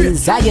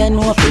business, I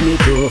know for me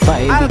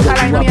profile.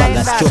 Because you a bag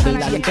of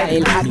struggle and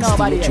child. Me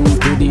stay true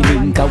to the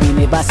link, we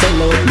never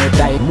sell out no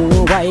time.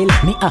 More while,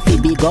 me have to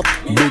big up,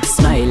 big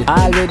smile.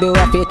 All we do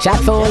have to chat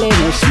for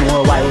Lenish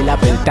more while. I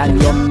built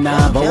and yum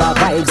now, but our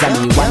vibes. And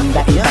me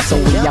wonder if that's how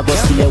we a go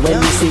stay when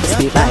we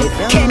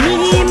 65.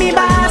 Kenny me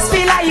boss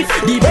for life,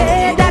 the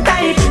way that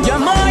I, you're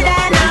more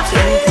than a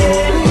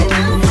friend.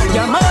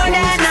 You're more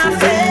than a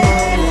friend.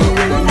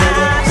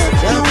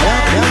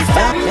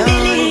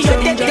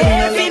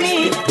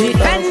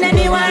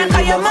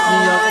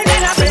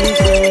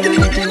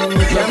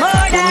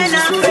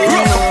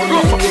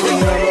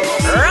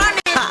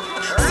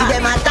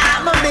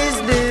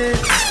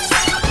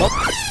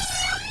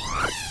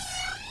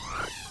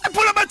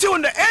 On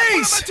the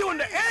ace,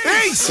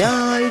 ace.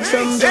 Yeah,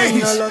 from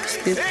China, locks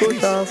they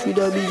put off with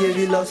a big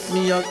heavy loss.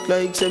 Me act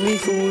like semi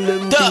fool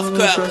them. Tough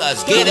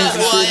crackers, get that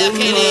boy, I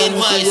can't hear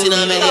voice in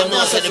a minute. You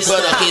know, so the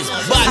product is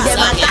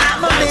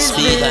bad.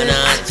 Speaker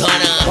now,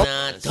 turn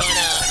up, turn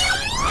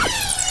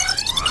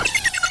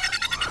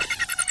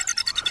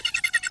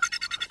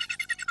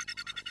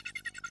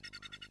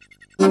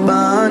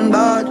up.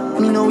 Bad,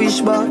 me no wish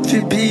bad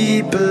for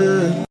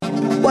people.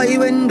 Why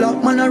when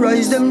black man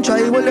arise, them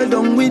try well they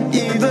done with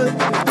evil.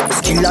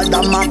 Skiller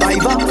than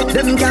MacGyver,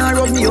 them can't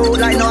rub me out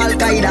like no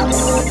Al-Qaeda.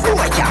 Oh,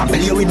 I can't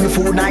play with me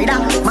food neither.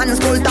 Man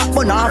skull tap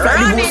on off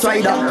like the Ghost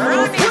Rider.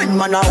 When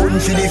man a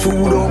hunt for the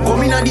food, don't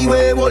come in a the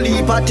way, we'll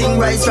leap a thing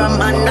rise from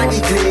under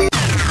the clay.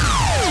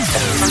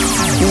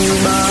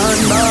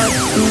 Bad,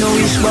 me no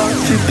wish bad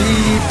for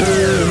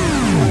people.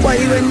 Why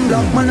when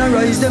black man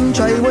arise, them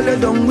try well they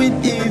done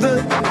with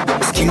evil.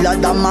 Skiller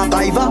than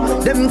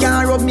MacGyver, them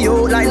can't rub me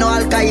out like no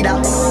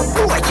Al-Qaeda.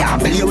 Oh, I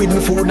can't play with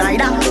me food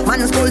neither.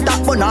 Man skull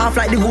tap on off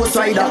like the Ghost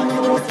Rider.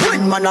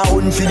 When man a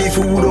hunt for the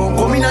food, don't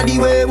come in a the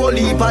way, we'll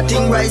leap a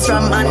thing rise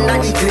from under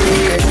the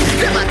clay.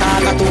 Them a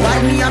talk to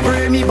God, me a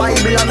pray me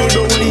Bible and me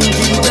rolling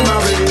keep them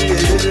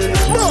away.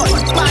 Boy,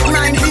 bad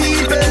mind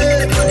people,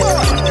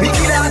 boy,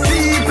 wicked ass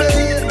people,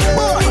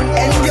 boy,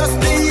 envious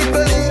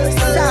people,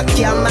 suck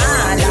your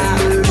mother.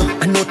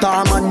 I know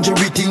Tom and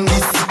Jerry think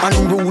this,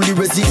 unruly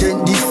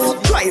resident this.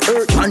 Try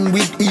hurt man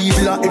with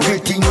evil and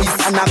everything is,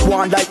 and I go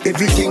on like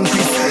everything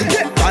is.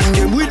 And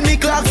them with me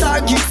clocks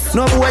are gifts.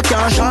 No boy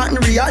can shorten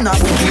Rihanna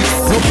bookies.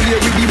 No play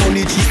with the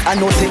money cheap and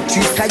no take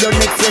tricks. Cause your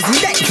next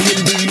president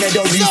will be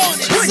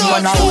medalist. When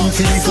man a hunt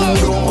for the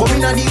food, don't come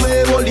in a the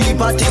way, we'll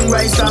leap a thing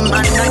rise from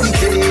under the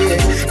clay.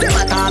 Them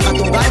a talk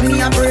to God, me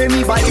a pray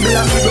me Bible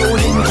and me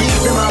rolling keep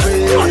them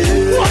away.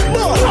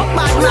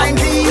 Bad mind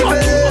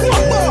people,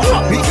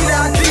 wicked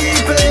ass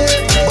people,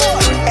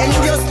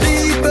 envious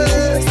people,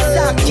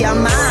 suck your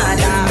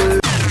mother.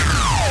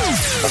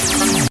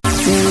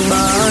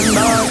 Bad,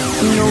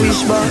 no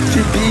wish bad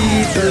for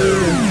people.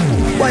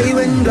 Why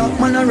when black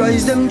man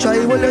arise, them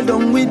try well they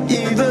done with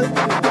evil.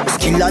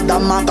 Skiller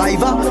than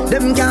MacGyver,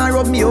 them can't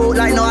rub me out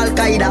like no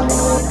Al-Qaeda.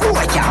 Oh,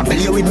 I can't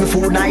play with me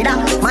food neither.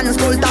 Man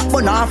skull tap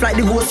on off like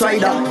the Ghost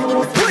Rider.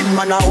 When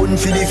man a hunt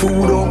for the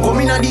food, don't come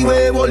in a the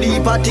way, we'll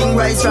leap a thing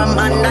rise from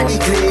under the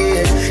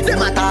clay.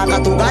 Them a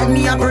talk to God,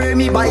 me a pray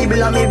me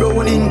Bible and me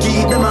browning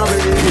keep them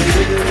away.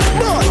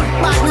 But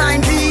bad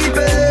mind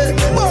people,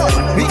 but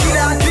wicked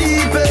ass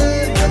people,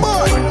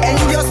 but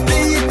envious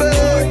people,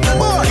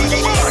 but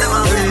them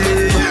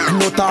away.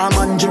 No Tom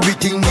and Jerry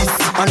think this,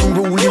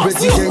 unruly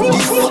resident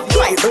this.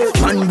 Try hurt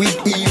man with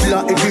evil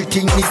and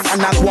everything is,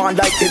 and I go on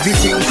like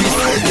everything crisp.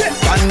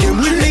 And them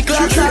with me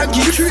class are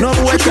kids. No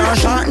boy can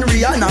short and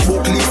Rihanna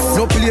buckless.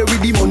 No play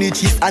with the money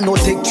chief and no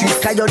take tricks.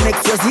 Cause your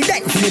next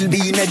president will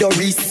be in a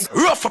Doris.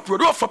 Rough up,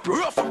 rough up,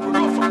 rough up,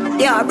 rough up.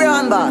 Yeah,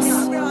 brown boss.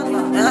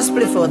 I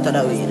split out of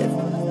the weed.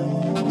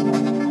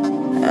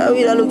 The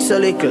weed looks so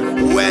little.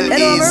 Well,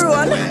 is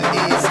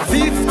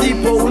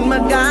 50 pound my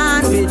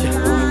gun with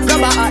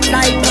grab a hot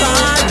like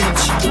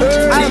garbage.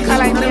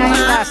 Alkaline me and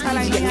last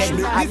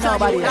I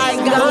nobody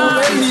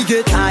when me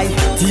get high,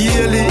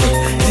 daily,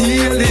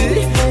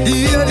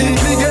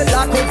 me get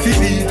locked up for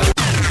beat.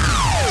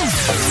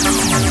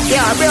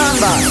 Yeah, brown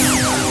boss.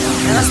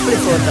 And I split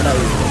out of the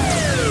weed.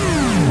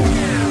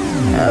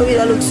 The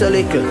weed looks so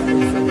little.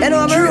 You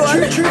know me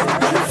run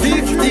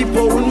 50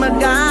 pound my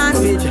gun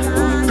with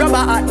grab a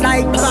hot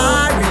like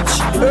garbage.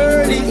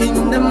 Early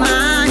in the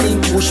morning,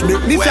 push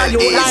make me fly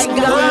out like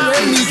garbage.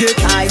 When me get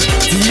high,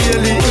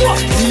 daily,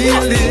 me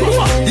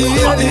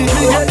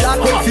get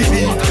locked up for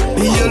beat.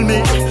 Heal me,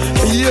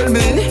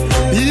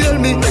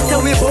 so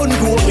we born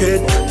go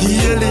get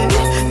daily.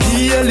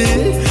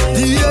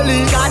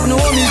 God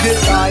know me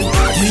get high,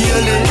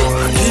 daily.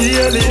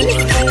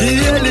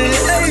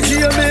 Hey,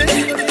 Jimmy.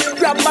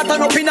 Grab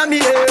button up inna me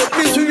head,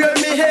 me swear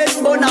me head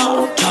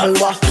now.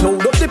 Chalwa,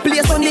 cloud up the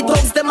place on the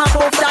dogs, them a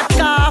puff that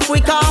calf, we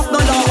calf no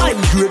now. I'm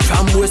great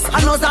from West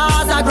and no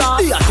Zaza grass.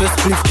 The hottest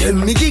split tell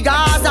me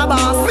gigaza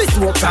bass. Me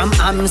smoke from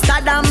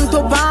Amsterdam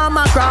to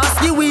Palma Cross.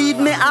 The weed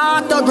me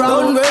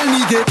autograph. Well me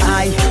get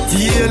high,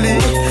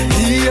 daily.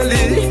 Me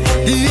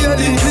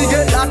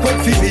get locked up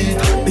for beat.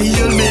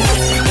 Heal me.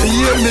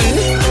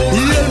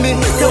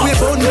 So we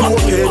born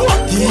broken.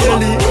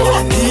 Daily.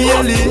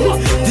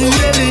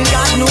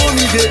 God know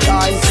me get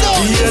high.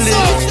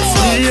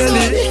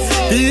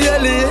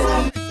 Daily.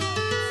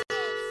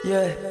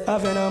 Yeah,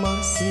 having a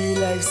messy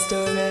life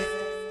story.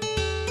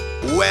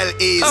 Well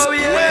is.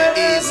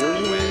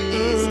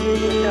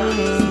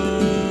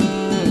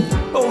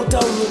 Out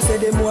of road say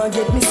them want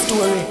get me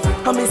story.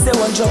 And me say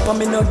one drop and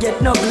me no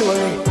get no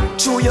glory.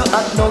 True your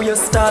act now you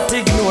start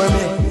ignore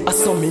me. I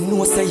saw me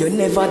know say you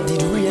never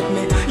did rate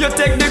me. You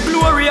take the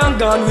glory and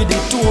gone with the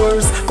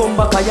tours. Come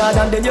back a yard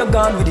and then you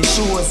gone with the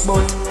shows.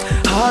 But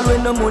all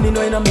when the money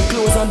no in me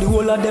clothes and the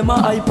whole of them a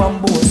hype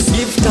and boast.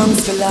 Give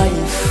thanks for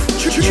life.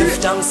 Give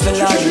thanks for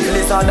life.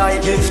 Listen I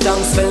give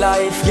thanks for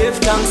life. Give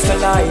thanks for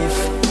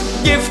life.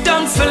 Give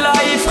thanks for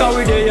life. Cause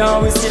we there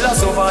and we still a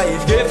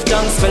survive. Give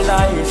thanks for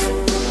life.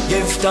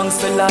 Give thanks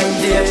for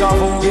life, deja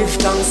vu. Give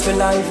thanks for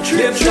life.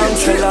 Give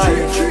thanks for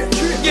life.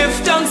 Give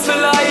thanks for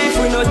life.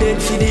 We no dead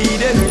for the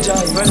Eden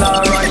rejoice. Well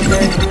alright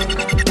then.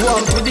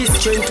 Want to the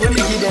strength when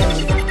we give them.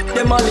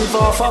 Them a live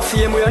off of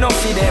fame, we are not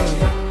for them.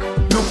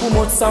 Look how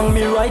much song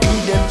me write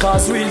with them.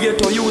 Cause real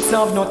ghetto youths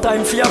have no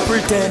time for ya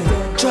pretend.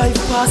 Drive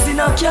past in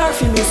a car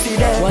for me see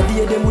them. One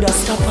day them woulda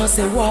stop and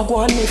say walk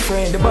on me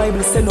friend. The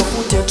Bible say no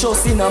put your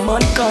trust in a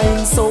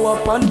mankind. So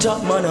up and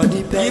jack man a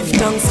depend. Give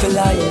thanks for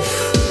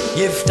life.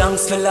 Give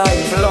thanks for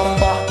life,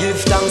 lumber. Give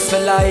thanks for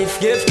life.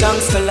 Give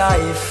thanks for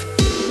life.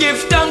 Give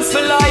thanks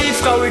for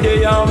life. Cause we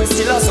there and we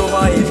still a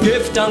survive.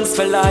 Give thanks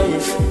for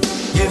life.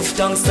 Give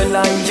thanks for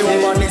life.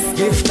 Humanist.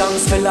 Give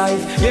thanks for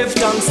life. Give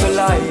thanks for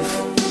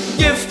life.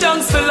 Give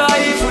thanks for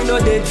life. We no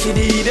dead for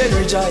the Eden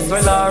rejoice.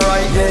 Well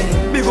alright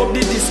then. Big up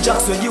the disc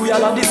jacks when you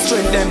all a the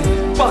strength them.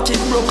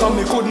 Pocket broke and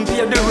me couldn't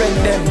pay the rent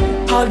them.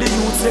 All the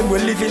youths them were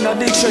living at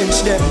the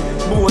trench them.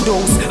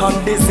 Boardhouse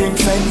and the zinc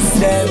fence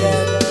them.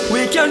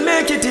 We can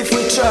make it if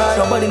we try.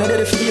 Nobody know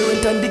the fear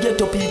and the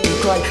ghetto people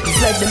cry. It's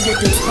like them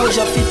get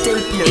exposure fit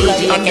tell people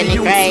like. And the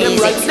youths them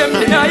rights them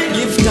deny.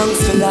 Give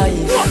thanks for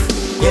life.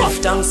 Give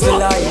thanks for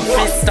life.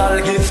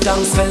 Crystal give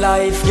thanks for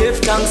life. Give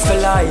thanks for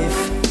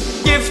life.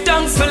 Give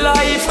thanks for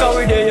life. Cause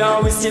we there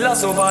and we still a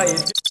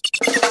survive.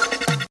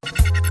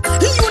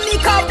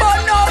 Unique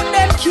about now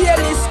them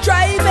careless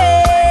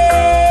driving.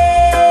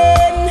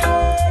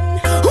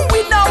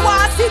 We no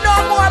want see no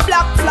more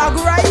black flag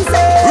rising.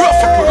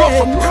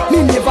 Me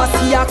never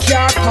see a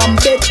car come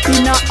bed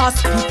in a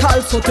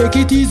hospital. So take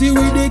it easy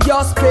with the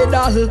gas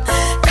pedal.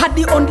 Cause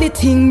the only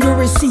thing you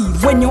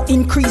receive when you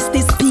increase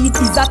the speed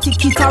is a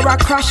ticket or a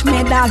crash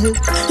medal.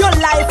 Your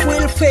life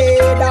will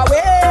fade away.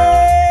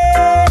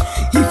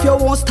 If you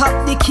won't stop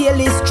the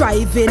careless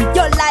driving,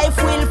 your life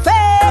will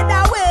fade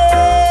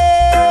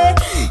away.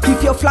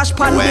 If you flash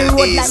pan the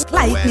road like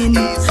lightning,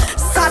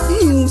 sad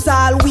news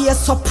always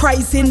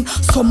surprising.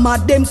 Some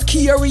of them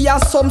scary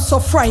and some so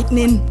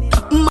frightening.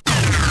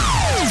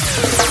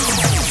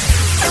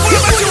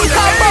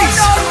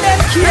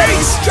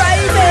 Careless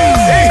driving.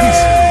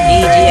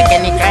 DJ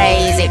Kenny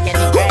crazy.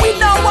 We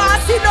don't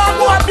want see no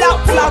more black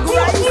flag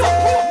rising.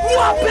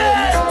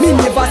 Me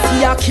never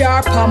see a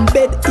car pan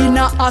bed in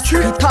a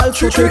hospital.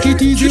 So take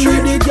it easy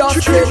with the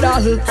gas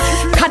pedal.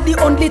 Cause the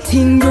only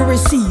thing you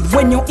receive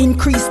when you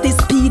increase the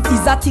speed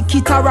is a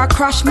ticket or a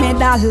crash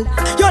medal.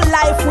 Your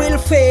life will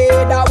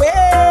fade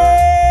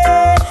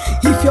away.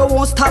 If you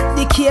won't stop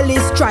the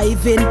careless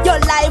driving, your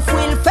life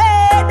will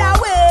fade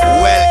away.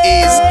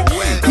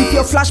 If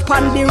you flash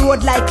pan the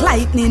road like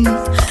lightning,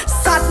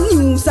 Sad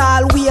news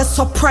always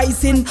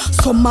surprising.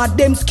 Some of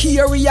them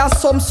scary and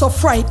some so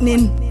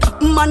frightening.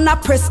 Man a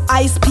press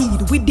high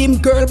speed with him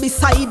girl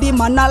beside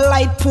him, and a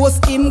light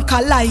post him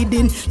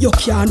colliding. You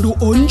can't do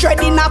 100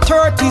 in a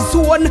 30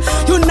 zone.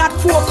 You're not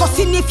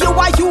focusing if you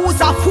a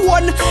use a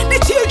phone. The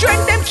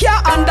children them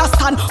can't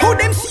understand how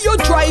them see you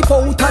drive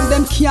out and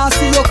them can't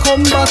see you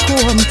come back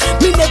home.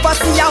 Me never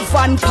see a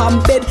van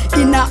pan bed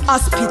in a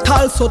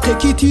hospital, so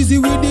take it easy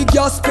with the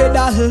gas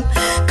pedal.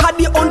 Cause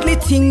the only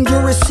thing you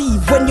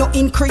receive when you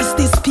increase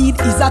the speed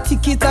is a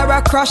ticket or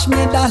a crash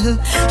medal.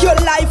 Your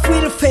life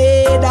will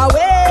fade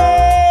away.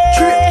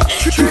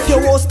 If you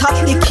won't stop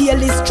the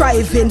careless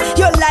driving,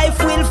 your life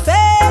will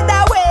fade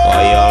away.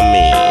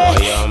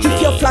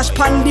 If you flash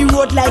pan the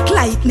road like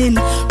lightning,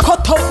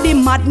 cut out the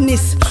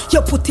madness.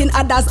 You're putting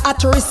others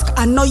at risk,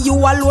 and now you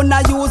alone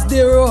I use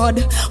the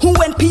road.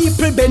 When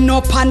people bend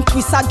up and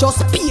twist, I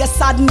just pure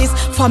sadness.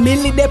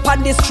 Family they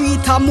on the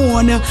street a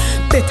mourn.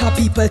 Better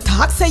people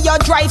talk, say you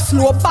drive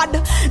slow bad,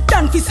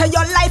 than fi say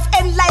your life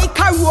end like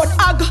a road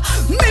hog.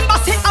 Remember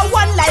say a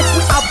one life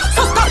we have,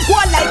 so stop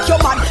going like your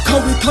man.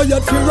 Cause we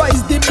tired to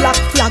rise the black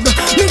flag.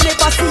 We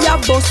never see a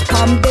bus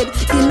pan bed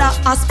in a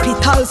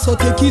hospital, so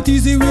take it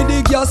easy with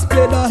the gas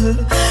pedal.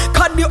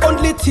 Cause the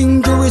only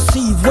thing you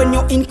receive when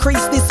you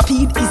increase the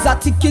speed is a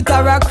ticket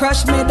or a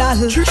crash medal.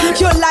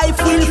 Your life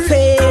will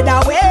fade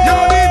away.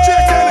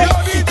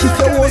 If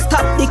you won't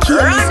stop the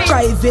careless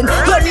driving,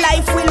 your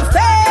life will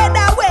fade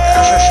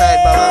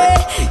away.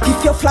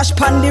 If you flash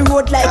pan the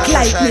road like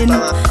lightning.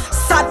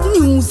 Sad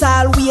news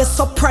always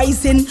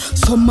surprising.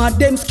 Some of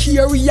them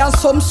scary and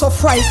some so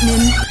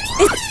frightening.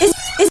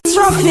 It's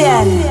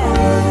Ruffian,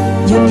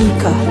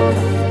 Unica.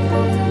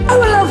 I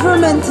will love her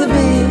meant to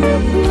be.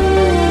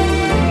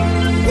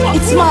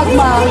 It's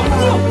Magma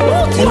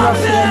and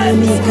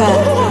Ruffian, Unica.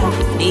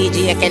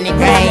 DJ Kenny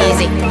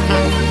crazy.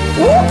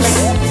 Whoops.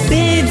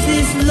 Babes,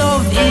 this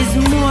love is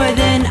more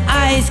than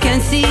eyes can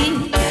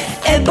see.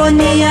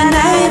 Ebony and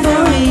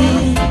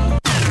ivory.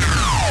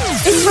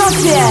 It's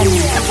Ruffian.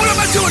 What am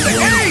I doing? The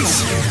Ace!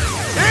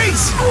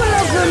 Ace! I will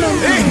love her meant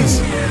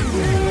to be.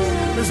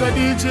 Mr.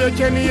 DJ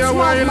Kenny, I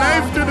want your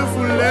life to the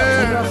full.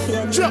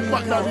 Drop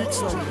back that beat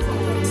song.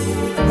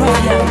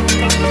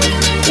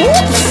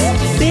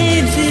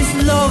 Babes, this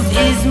love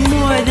is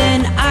more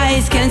than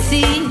eyes can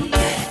see.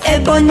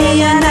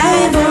 Ebony and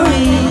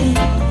ivory.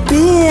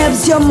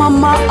 Babes, your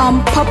mama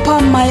and papa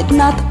might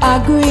not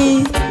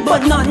agree,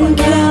 but nothing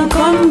can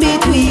come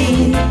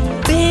between.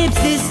 Babes,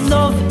 this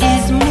love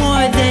is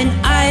more than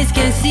eyes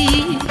can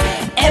see.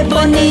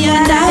 Ebony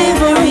and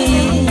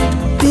ivory.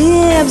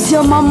 Babes,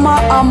 your mama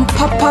and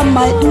papa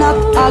might not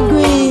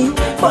agree,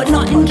 but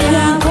nothing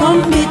can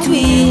come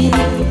between.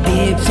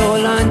 Babes,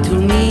 hold on to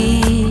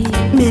me.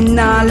 Me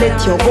nah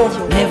let you go.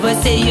 Never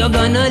say you're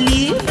gonna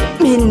leave.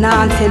 Me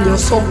nah tell you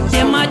so.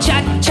 Them a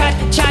chat, chat,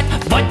 chat,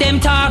 but them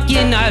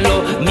talking a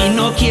low. Me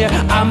no care,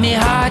 and me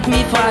heart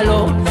me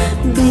follow.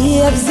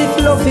 Babes, if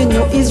loving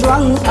you is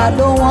wrong, I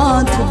don't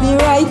want to be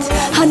right.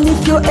 And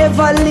if you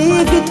ever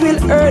leave, it will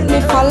hurt me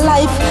for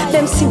life.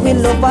 Them see we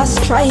love us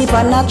strive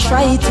and I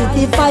try to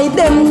divide.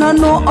 Them no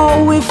know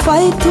how we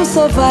fight to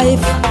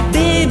survive.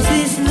 Babes,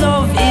 this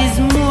love is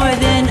more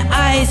than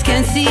eyes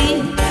can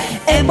see.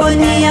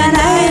 Ebony and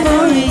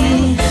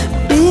ivory.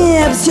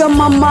 Babes, your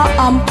mama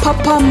and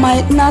papa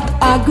might not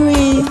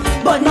agree,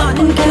 but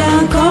nothing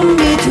can come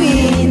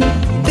between.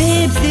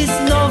 Babes, this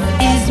love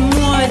is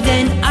more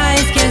than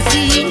eyes can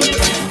see.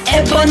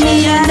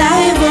 Ebony and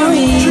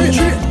ivory.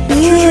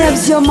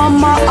 Babes, your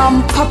mama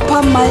and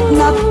papa might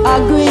not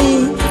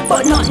agree,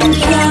 but nothing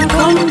can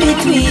come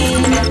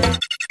between.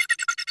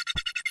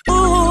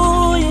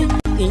 Ooh,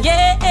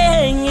 yeah,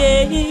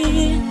 yeah,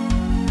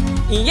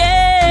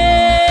 yeah.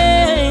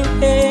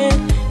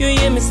 You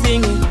hear me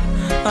singing?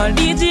 All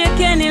DJ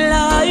Kenny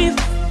life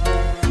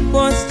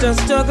was just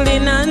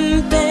struggling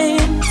and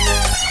pain.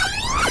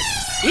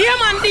 Yeah,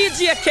 man,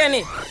 DJ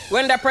Kenny.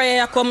 When the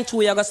prayer come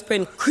true, you gonna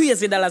spend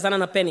crazy dollars and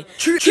a penny.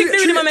 Keep the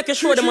rhythm and make you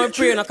show them how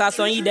prayer, no, cause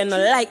some of them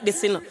don't like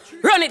this, you know.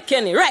 Run it,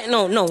 Kenny, right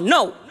now, no.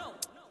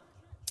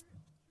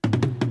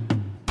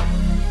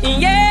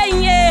 Yeah,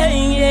 yeah,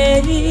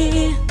 yeah.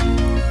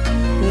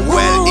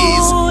 Well,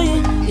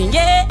 easy.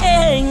 Yeah,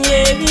 yeah.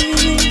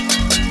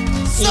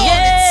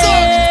 Yeah.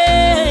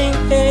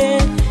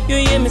 You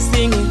hear me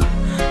singing?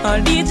 All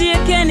DJ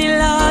Kenny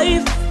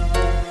life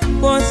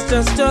was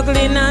just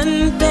struggling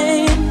and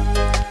pain.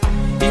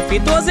 If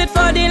it wasn't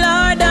for the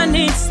Lord on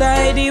his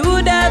side, he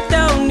would have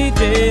down the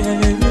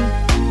drain.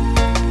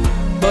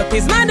 But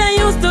his mother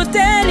used to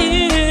tell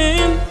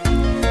him,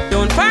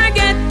 don't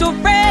forget to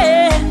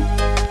pray.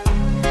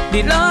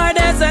 The Lord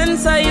has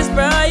answered his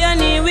prayer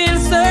and he will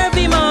serve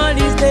him all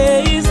his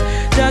days.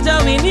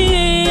 Jaja, we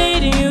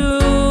need you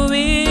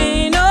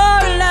in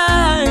our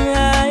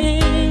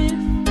life.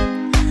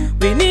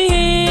 We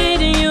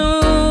need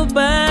you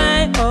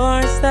by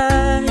our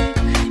side.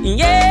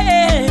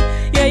 Yeah,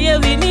 yeah, yeah,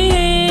 we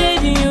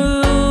need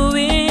you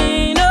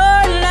in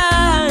our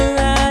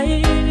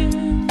life.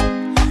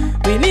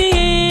 We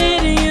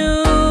need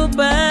you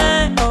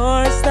by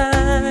our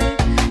side.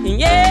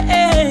 Yeah.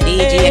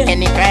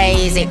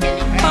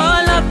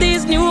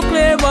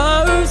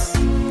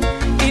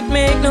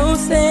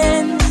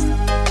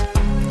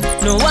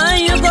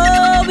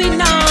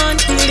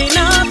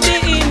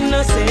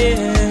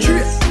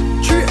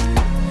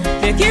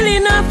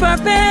 our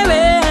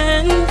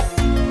parents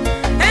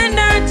and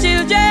our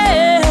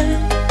children.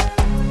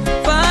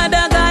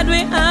 Father God,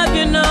 we have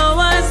you now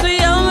as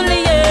the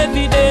only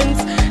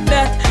evidence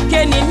that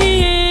Kenny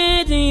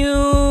need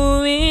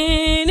you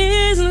in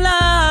his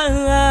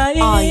life.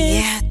 Oh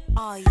yeah,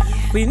 oh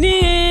yeah. We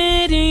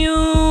need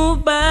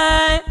you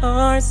by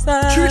our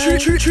side.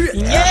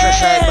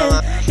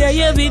 Yeah,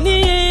 yeah, we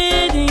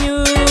need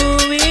you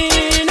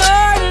in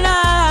our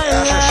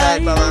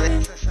life.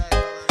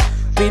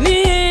 We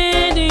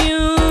need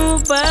you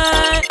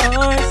by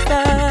our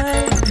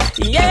side.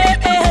 Yeah.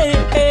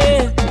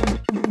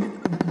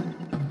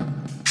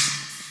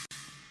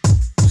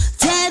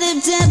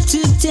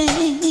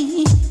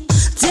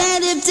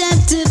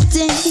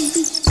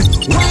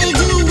 Why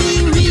do we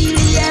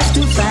really have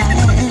to fight?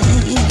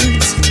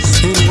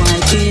 And why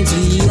can't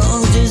we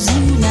all just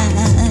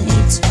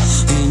unite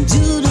and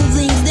do the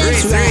things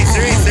that's right?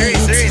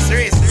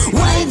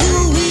 Why do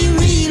we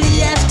really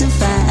have to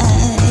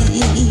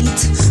fight?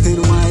 And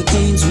why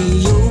can't we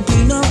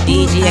open up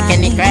DJ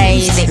Kenny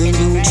crazy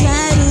and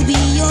try to be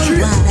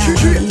alright?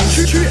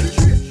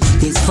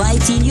 This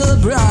fighting your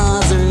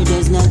brother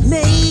does not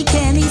make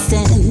any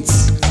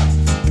sense.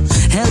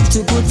 Help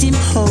to put him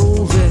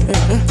over,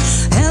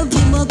 help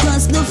him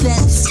across the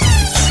fence.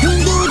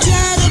 And don't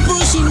try to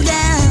push him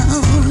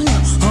down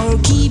or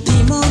keep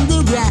him on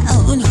the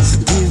ground.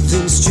 Give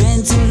him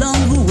strength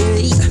along the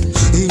way,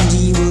 and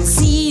he will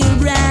see a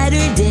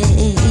brighter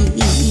day.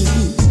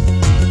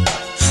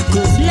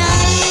 'Cause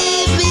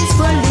life is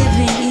for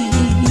living.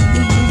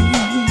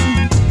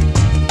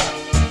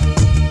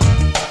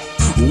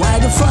 Why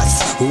the fuss?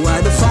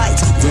 Why the fight?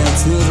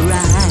 That's not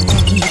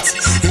right.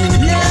 And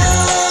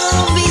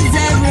love is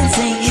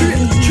everything.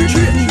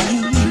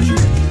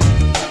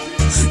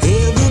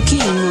 Hey, the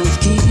King of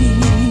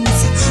Kings.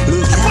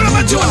 Look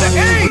at the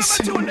Ace.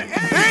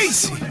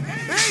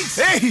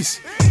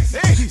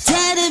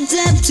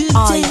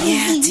 Oh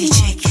yeah, DJ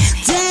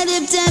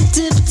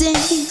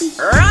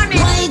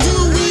Why do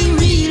we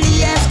really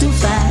have to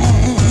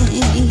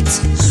fight?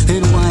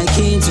 And why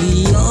can't we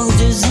all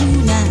just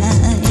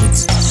unite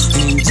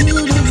and do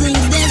the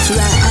things that's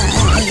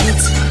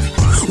right?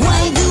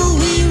 Why do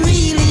we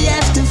really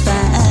have to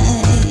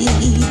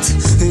fight?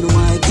 And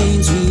why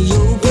can't we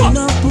open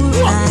up our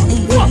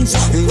eyes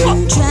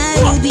and try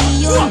to be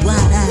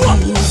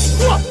alright?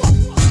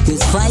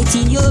 'Cause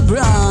fighting your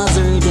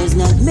brother does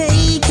not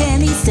make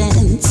any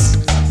sense.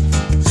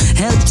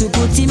 Help to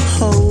put him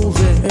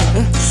over,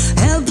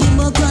 help him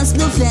across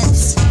the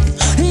fence.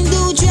 And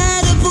don't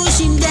try to push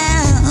him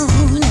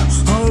down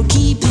or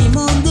keep him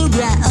on the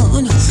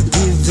ground.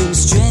 Give him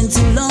strength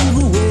along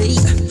the way,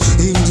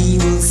 and he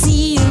will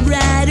see a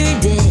brighter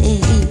day.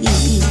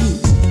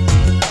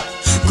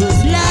 'Cause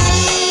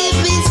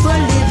life is for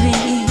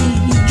living.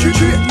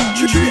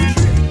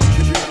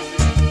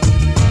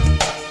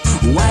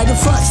 Why the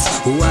fuss?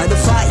 Why the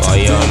fight?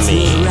 That's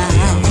not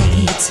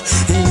right.